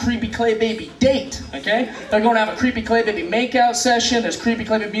they're on a Creepy Clay Baby date, okay? They're going to have a Creepy Clay Baby makeout session. There's Creepy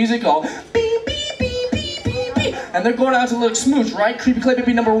Clay Baby music, all beep, beep, beep, beep, beep, beep. And they're going out to a little smooch, right? Creepy Clay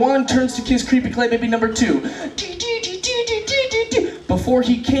Baby number 1 turns to kiss Creepy Clay Baby number 2. Before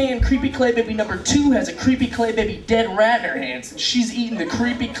he can, Creepy Clay Baby number 2 has a Creepy Clay Baby dead rat in her hands, and she's eating the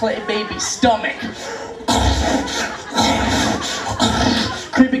Creepy Clay Baby's stomach.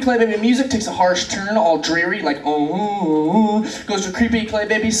 Creepy Clay Baby music takes a harsh turn, all dreary, like oh, goes to Creepy Clay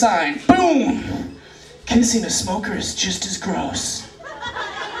Baby sign. Boom! Kissing a smoker is just as gross.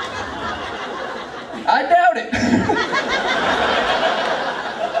 I doubt it.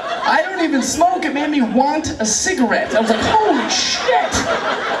 I don't even smoke, it made me want a cigarette. I was like, holy shit!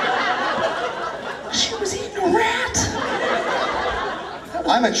 She was eating a rat.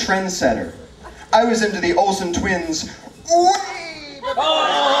 I'm a trendsetter. I was into the Olsen twins way before.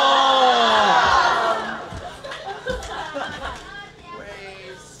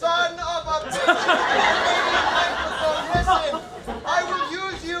 Son of a bitch! Listen, I will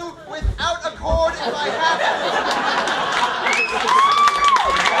use you without a cord if I have to.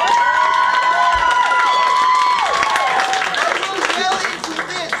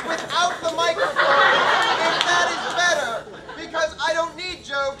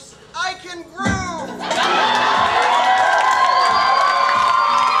 Jokes, I can groove!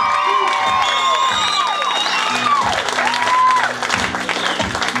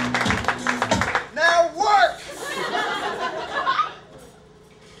 Now work!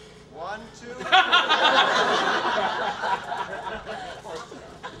 1, 2.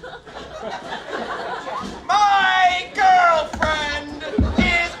 My girlfriend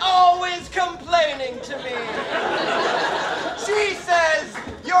is always complaining to me. She says,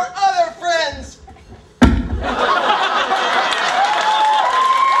 your other friends.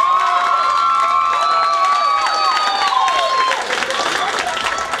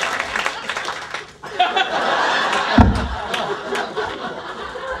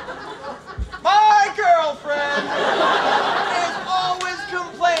 My girlfriend is always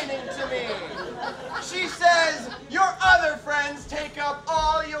complaining to me. She says, your other friends take up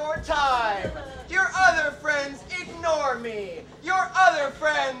all your time. Your other friends ignore me. Your other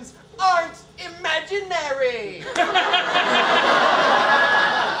friends aren't imaginary.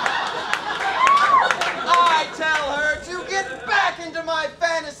 I tell her to get back into my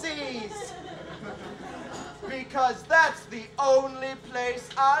fantasies. Because that's the only place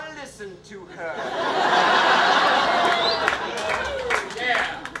I listen to her.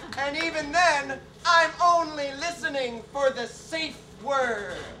 Yeah. And even then, I'm only listening for the safe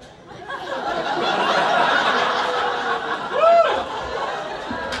word.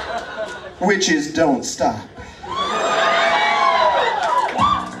 Which is don't stop.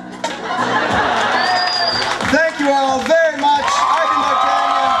 Thank you all very much. I've been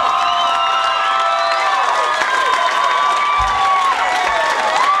D'Artagnan.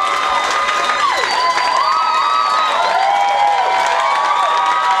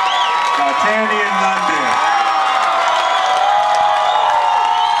 D'Artagnan London.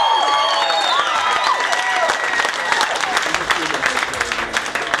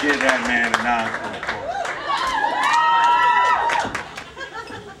 Give that man a non.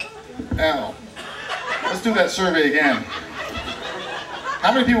 Now, let's do that survey again.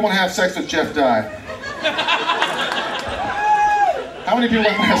 How many people want to have sex with Jeff Dye? How many people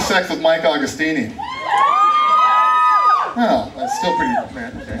want to have sex with Mike Augustini? Well, that's still pretty,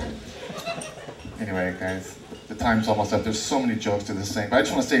 man, okay. Anyway, guys, the time's almost up. There's so many jokes to this thing. But I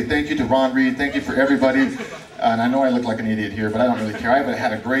just want to say thank you to Ron Reed. Thank you for everybody. And I know I look like an idiot here, but I don't really care. I've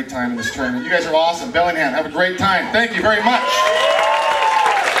had a great time in this tournament. You guys are awesome. Bellingham, have a great time. Thank you very much.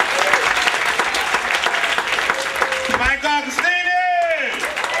 Mike Augustini!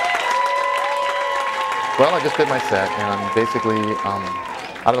 Well, I just did my set, and basically,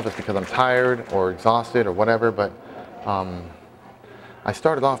 I don't know if it's because I'm tired or exhausted or whatever, but I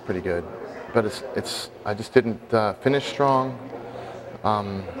started off pretty good, but I just didn't finish strong.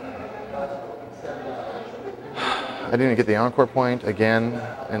 I didn't get the encore point again,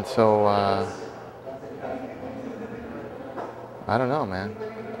 and so I don't know, man.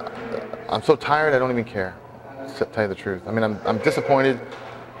 I'm so tired I don't even care, to tell you the truth. I mean, I'm disappointed.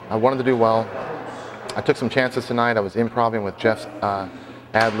 I wanted to do well. I took some chances tonight. I was improvising with Jeff's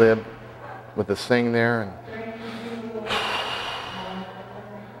ad-lib with the sing there. And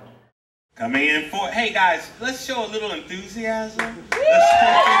coming in for, hey guys, let's show a little enthusiasm.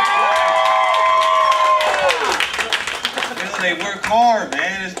 They work hard,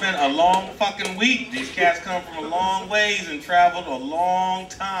 man. It's been a long fucking week. These cats come from a long ways and traveled a long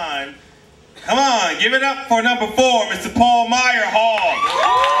time Come on, give it up for number 4, Mr. Paul Meyerhall.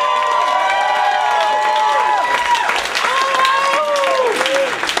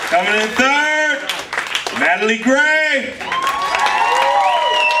 Coming in third, Natalie Gray.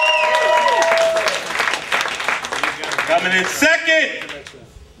 Coming in second,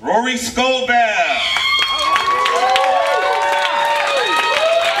 Rory Scoville.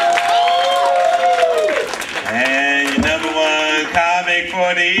 And your number 1 comic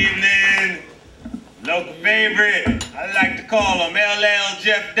for the evening, local favorite, I like to call him LL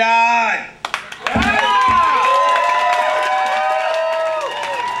Jeff Dye.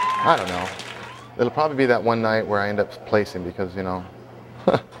 I don't know. It'll probably be that one night where I end up placing because, you know.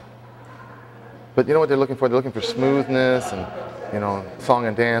 But you know what they're looking for? They're looking for smoothness and, you know, song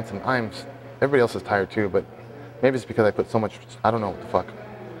and dance. And everybody else is tired too, but maybe it's because I put so much, I don't know what the fuck.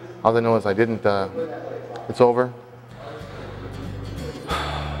 All I know is I didn't, it's over.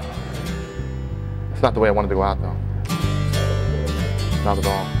 It's not the way I wanted to go out though. Not at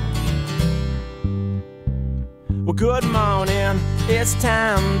all. Well, good morning, it's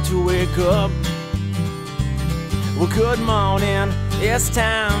time to wake up. Well, good morning, it's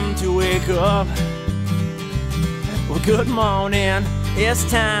time to wake up. Well, good morning, it's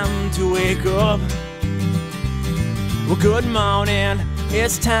time to wake up. Well, good morning,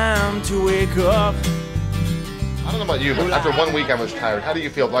 it's time to wake up. I don't know about you, but after 1 week I was tired. How do you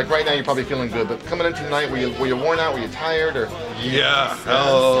feel? Like right now you're probably feeling good, but coming into tonight, were you worn out? Were you tired? Or? Yeah.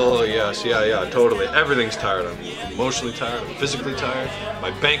 Oh, yes. Yeah, totally. Everything's tired. I'm emotionally tired. I'm physically tired.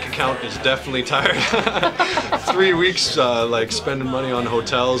 My bank account is definitely tired. 3 weeks, like spending money on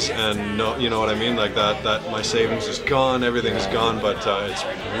hotels and no, you know what I mean? Like that my savings is gone. Everything is gone, but it's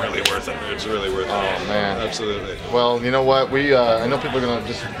really worth it. It's really worth it. Oh, man. Absolutely. Well, you know what? I know people are going to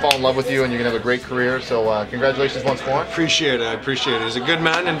just fall in love with you and you're going to have a great career, so congratulations once more. I appreciate it. He's a good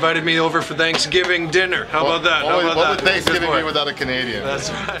man. Invited me over for Thanksgiving dinner. How about that? What would Thanksgiving be without a Canadian?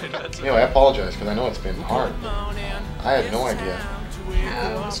 That's right. You know, I apologize because I know it's been hard. I had no idea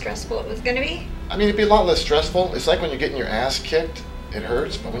how stressful it was going to be. I mean, it'd be a lot less stressful. It's like when you're getting your ass kicked, it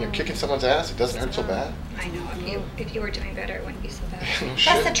hurts, but when you're kicking someone's ass, it doesn't hurt so bad. I know. If you were doing better, it wouldn't be so bad. No Plus,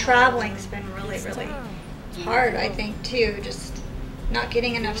 shit. the traveling's been really, really hard, I think, too. Just not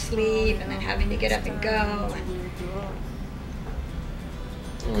getting enough sleep and then having to get up and go. And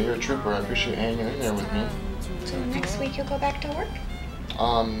Well, you're a trooper. I appreciate you hanging in there with me. so next week you'll go back to work?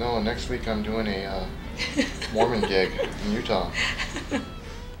 No, next week I'm doing a Mormon gig in Utah.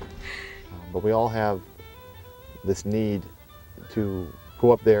 But we all have this need to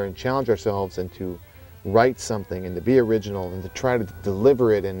go up there and challenge ourselves and to write something and to be original and to try to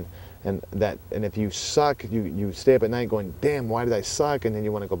deliver it and if you suck, you stay up at night going, damn, why did I suck? And then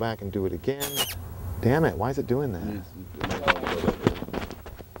you want to go back and do it again. Damn it, why is it doing that?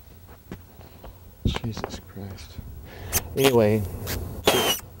 Jesus Christ. Anyway.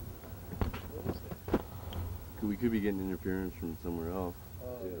 We could be getting interference from somewhere else.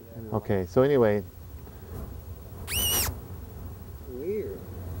 Okay, so anyway. Weird.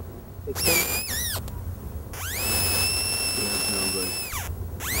 It's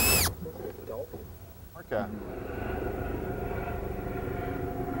Okay.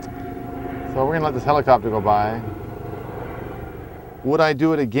 So we're gonna let this helicopter go by. Would I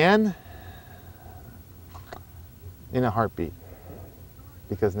do it again? In a heartbeat.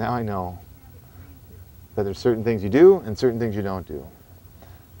 Because now I know that there's certain things you do and certain things you don't do.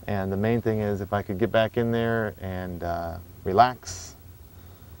 And the main thing is if I could get back in there and relax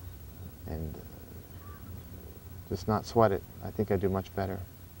and just not sweat it, I think I'd do much better.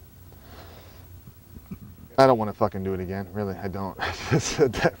 I don't want to fucking do it again. Really, I don't. I just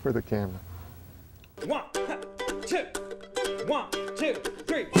said that for the camera. 1, 2, 1, 2,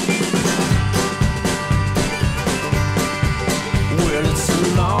 3. Well, it's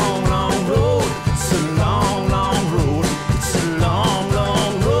a long, long road. It's a long, long road. It's a long,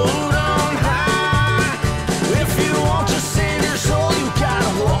 long road on high. If you want to save your soul, you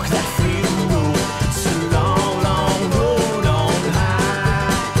gotta walk that freedom road. It's a long, long road on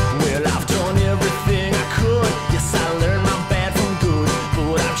high. Well, I've done everything I could. Yes, I learned my bad from good.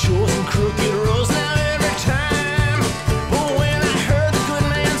 But I've chosen crooked roads now every time. But when I heard the good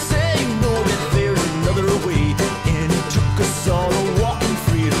man say, you know that there's another way, and it took us all a walking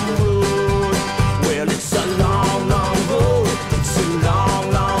freedom.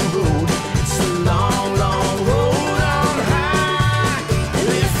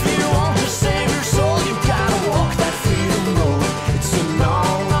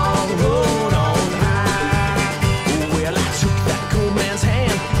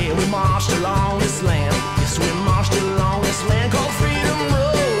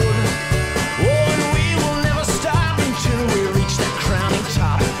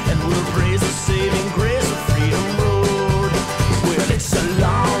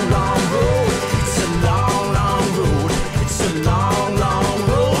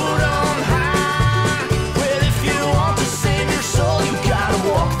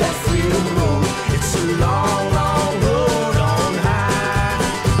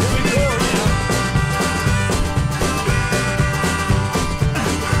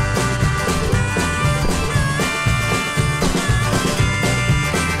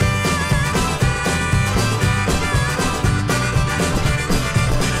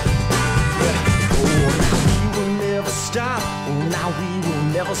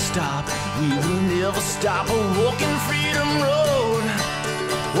 stop. We will never stop walking Freedom Road.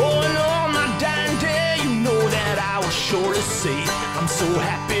 Oh, and on my dying day, you know that I will surely say I'm so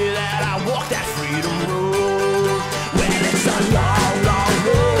happy that I walked that Freedom Road. Well, it's a long, long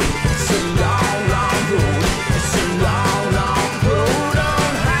road. It's a long, long road. It's a long, long road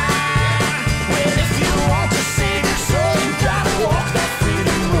on high. Well, if you want to save your soul, you gotta walk that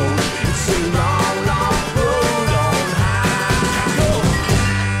Freedom Road. It's a long, long road on high. Go.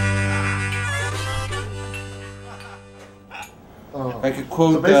 If I could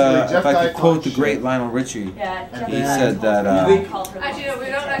quote, the great Lionel Richie, he said that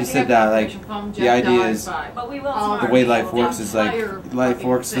he said that like the idea is the way life works is like life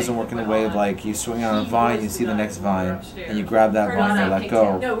works doesn't work in the way of like you swing on a vine, you see the next vine, and you grab that vine and let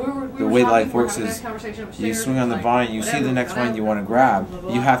go. The way life works is you swing on the vine, you see the next vine you want to grab,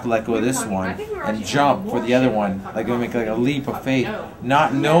 you have to let go of this one and jump for the other one, like you make like a leap of faith,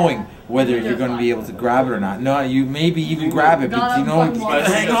 not knowing whether you're going to be able to grab it or not. No, you maybe you can grab it, but you know if you're going to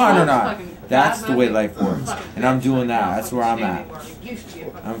hang on or not. That's the way life works, and I'm doing that. That's where I'm at.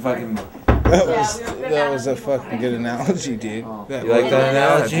 I'm fucking. That was a fucking good analogy, dude. You like that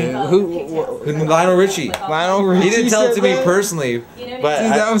analogy? Who? Lionel Richie. Lionel Richie. He didn't tell it to me personally, but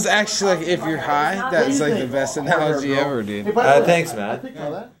dude, that was actually like if you're high, that's like the best analogy ever, dude. Thanks,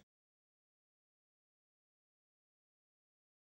 man.